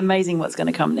 It's amazing what's going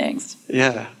to come next.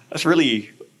 Yeah, that's really,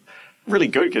 really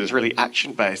good because it's really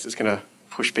action-based. It's going to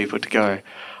push people to go.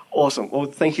 Awesome. Well,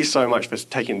 thank you so much for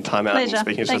taking the time out Pleasure. and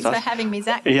speaking to us. Thanks for having me,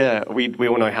 Zac. Yeah, we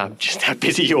all know how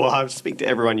busy you are. Speak to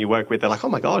everyone you work with. They're like, oh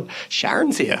my God,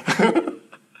 Sharyn's here.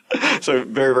 So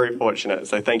very, very fortunate.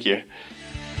 So thank you.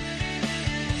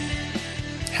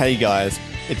 Hey guys,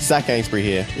 it's Zac Anesbury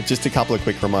here with just a couple of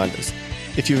quick reminders.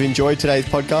 If you've enjoyed today's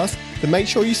podcast, then make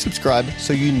sure you subscribe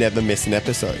so you never miss an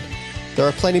episode. There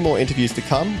are plenty more interviews to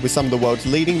come with some of the world's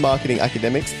leading marketing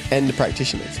academics and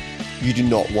practitioners. You do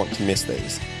not want to miss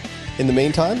these. In the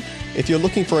meantime, if you're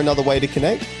looking for another way to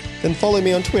connect, then follow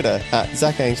me on Twitter at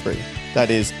Zac Anesbury. That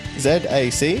is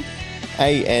ZACANESBURY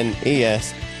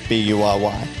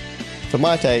for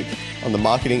my take on the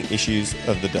marketing issues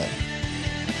of the day.